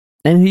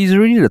 And he's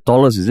really the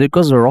tallest, is it?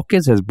 Because the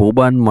Rockets has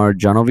Boban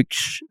Marjanovic,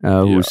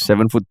 who's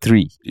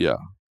 7'3". Yeah.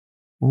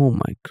 Oh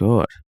my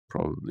God.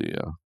 Probably,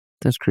 yeah.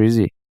 That's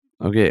crazy.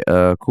 Okay,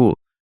 cool.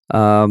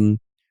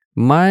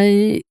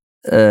 My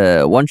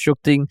one shock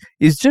thing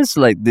is just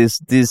like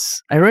this.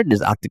 I read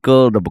this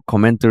article, the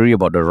commentary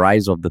about the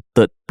rise of the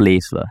third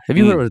place. Have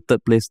you heard of the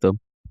third place term?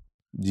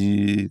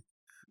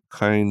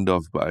 Kind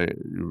of, but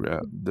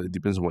it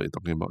depends on what you're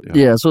talking about.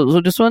 Yeah.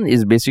 So this one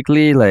is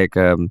basically like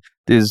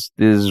this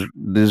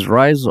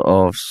rise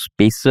of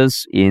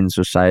spaces in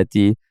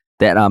society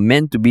that are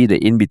meant to be the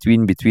in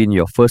between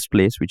your first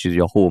place, which is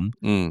your home,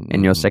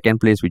 and your second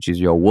place, which is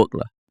your work,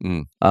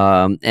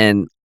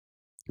 and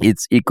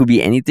it could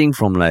be anything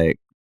from like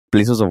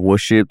places of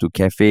worship to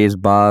cafes,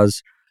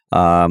 bars,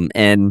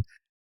 and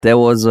there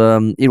was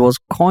it was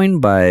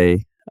coined by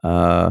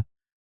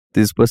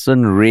this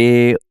person,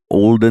 Ray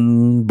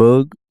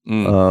Oldenburg,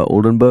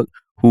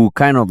 who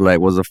kind of like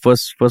was the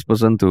first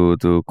person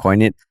to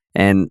coin it,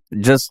 and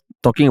just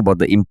talking about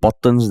the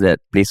importance that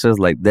places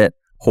like that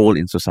hold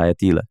in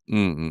society,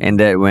 and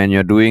that when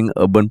you're doing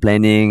urban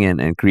planning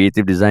and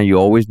creative design, you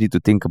always need to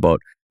think about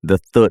the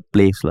third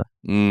place,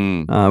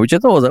 which I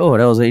thought was that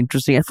was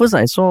interesting. At first,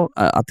 I saw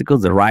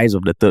articles, the rise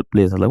of the third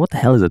place. I was like, what the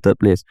hell is the third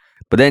place?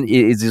 But then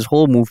it's this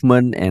whole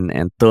movement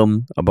and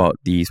term about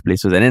these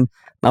places, and then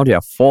now there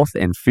are fourth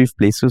and fifth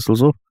places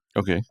also.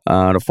 Okay.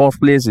 The fourth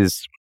place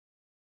is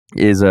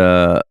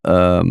the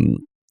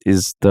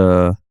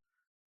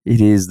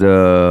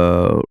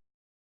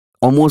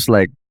almost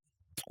like,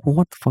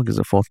 what the fuck is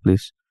the fourth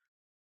place?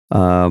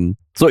 So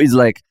it's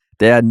like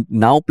there are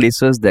now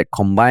places that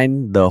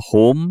combine the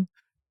home,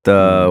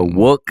 the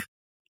work,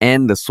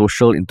 and the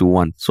social into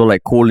one. So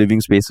like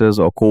co-living spaces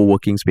or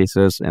co-working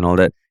spaces and all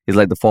that is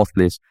like the fourth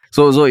place.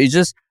 So it's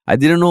just, I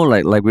didn't know,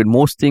 like with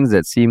most things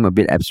that seem a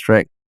bit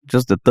abstract,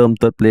 just the term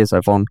third place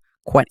I found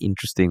quite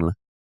interesting.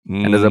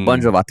 And there's a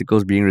bunch of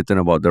articles being written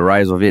about the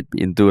rise of it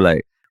into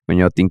like when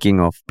you're thinking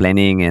of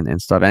planning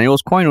and stuff. And it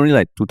was coined only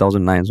like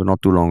 2009, so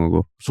not too long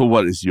ago. So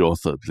what is your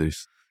third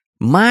place?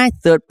 My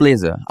third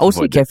place, I would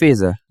say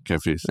cafes.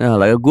 Cafes. Yeah,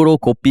 like a good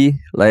old kopi.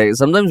 Like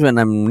sometimes when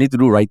I need to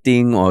do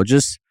writing or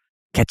just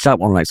catch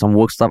up on like some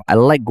work stuff, I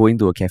like going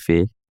to a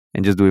cafe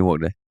and just doing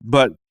work there.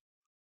 But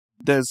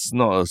that's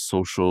not a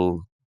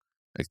social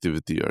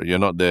activity, or you're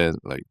not there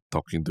like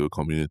talking to a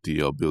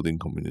community or building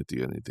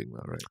community or anything,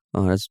 right?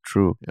 Oh, that's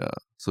true. Yeah,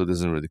 so it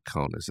doesn't really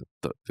count as a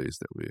third place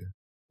that way.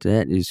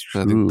 That is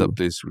true. So I think third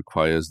place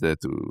requires there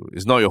to,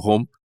 it's not your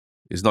home,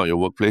 it's not your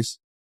workplace,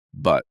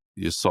 but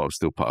you're sort of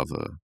still part of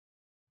a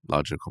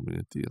larger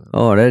community.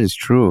 Oh, that is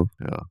true.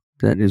 Yeah.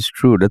 That is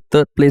true. The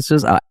third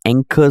places are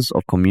anchors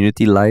of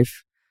community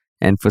life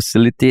and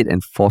facilitate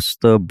and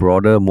foster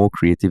broader, more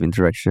creative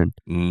interaction.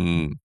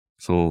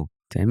 So,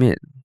 damn it.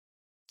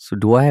 So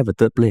do I have a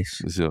third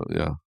place?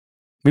 Yeah.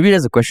 Maybe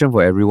that's a question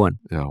for everyone.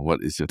 Yeah,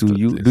 what is your third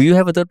place? Do you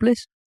have a third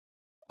place?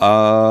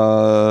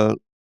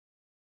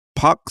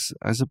 Parks,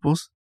 I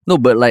suppose. No,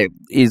 but like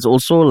it's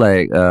also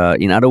like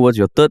in other words,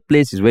 your third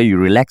place is where you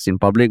relax in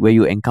public, where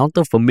you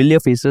encounter familiar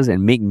faces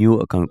and make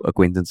new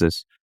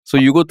acquaintances. So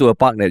you go to a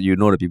park that you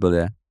know the people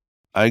there.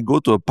 I go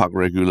to a park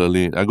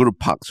regularly. I go to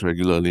parks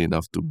regularly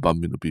enough to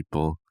bump into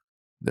people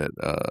that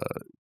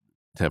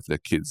have their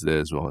kids there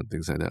as well and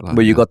things like that.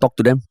 But you got to talk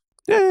to them?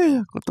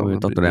 Yeah. Got to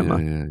talk to them.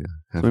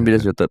 Yeah. So maybe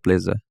that's your third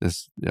place. It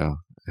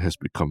has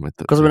become my third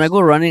place. Because when I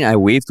go running, I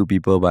wave to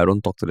people, but I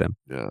don't talk to them.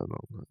 Yeah,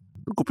 no.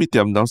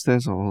 Kopitiam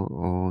downstairs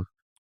or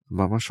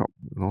mama shop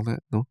and all that,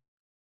 no?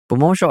 But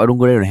mama shop, I don't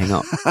go there to hang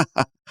out.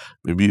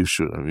 Maybe you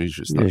should. I mean, you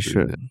should start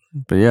doing that.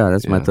 But yeah,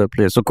 that's my third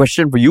place. So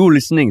question for you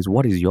listening is,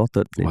 what is your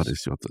third place? What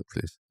is your third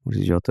place? What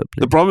is your third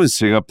place? The problem in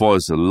Singapore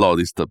is a lot of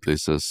these third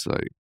places,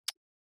 like,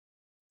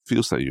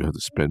 feels like you have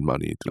to spend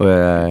money to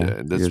there.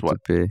 And that's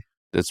what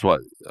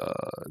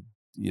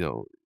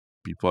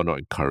people are not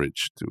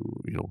encouraged to,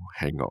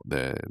 hang out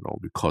there and all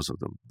because of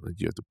them. Like,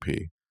 you have to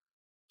pay.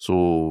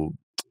 So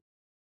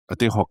I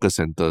think hawker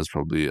centers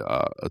probably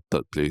are a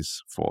third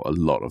place for a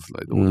lot of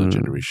like the older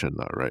generation,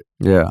 right?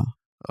 Yeah.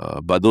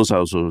 But those are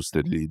also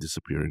steadily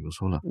disappearing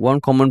also.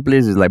 One common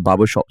place is like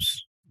barber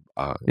shops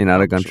in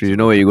other countries. You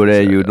know, where you go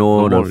there, you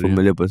know the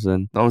familiar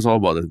person. That was all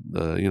about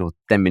the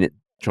 10 minute.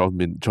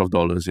 $12,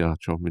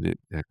 12-minute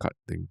haircut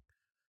thing,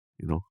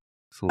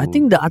 So I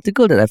think the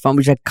article that I found,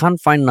 which I can't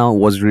find now,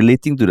 was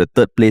relating to the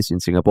third place in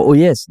Singapore. Oh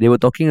yes, they were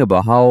talking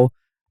about how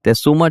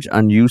there's so much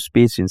unused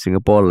space in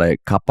Singapore,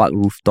 like car park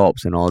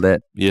rooftops and all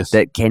that. Yes.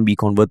 That can be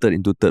converted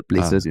into third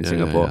places in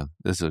Singapore. Yeah.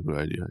 That's a good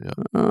idea. Yeah.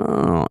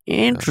 Oh,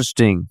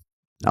 interesting.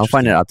 I'll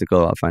find that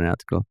article.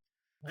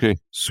 Okay.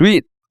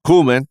 Sweet.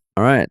 Cool, man.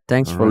 All right.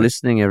 Thanks for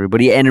listening,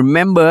 everybody. And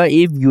remember,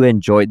 if you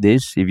enjoyed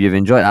this, if you've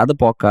enjoyed other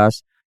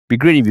podcasts, it'd be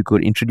great if you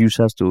could introduce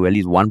us to at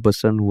least one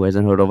person who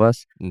hasn't heard of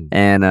us.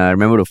 And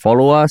remember to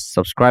follow us,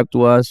 subscribe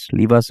to us,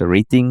 leave us a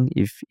rating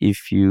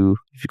if you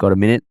got a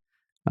minute.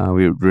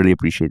 We really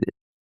appreciate it.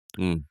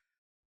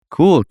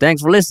 Cool.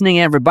 Thanks for listening,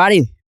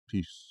 everybody.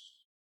 Peace.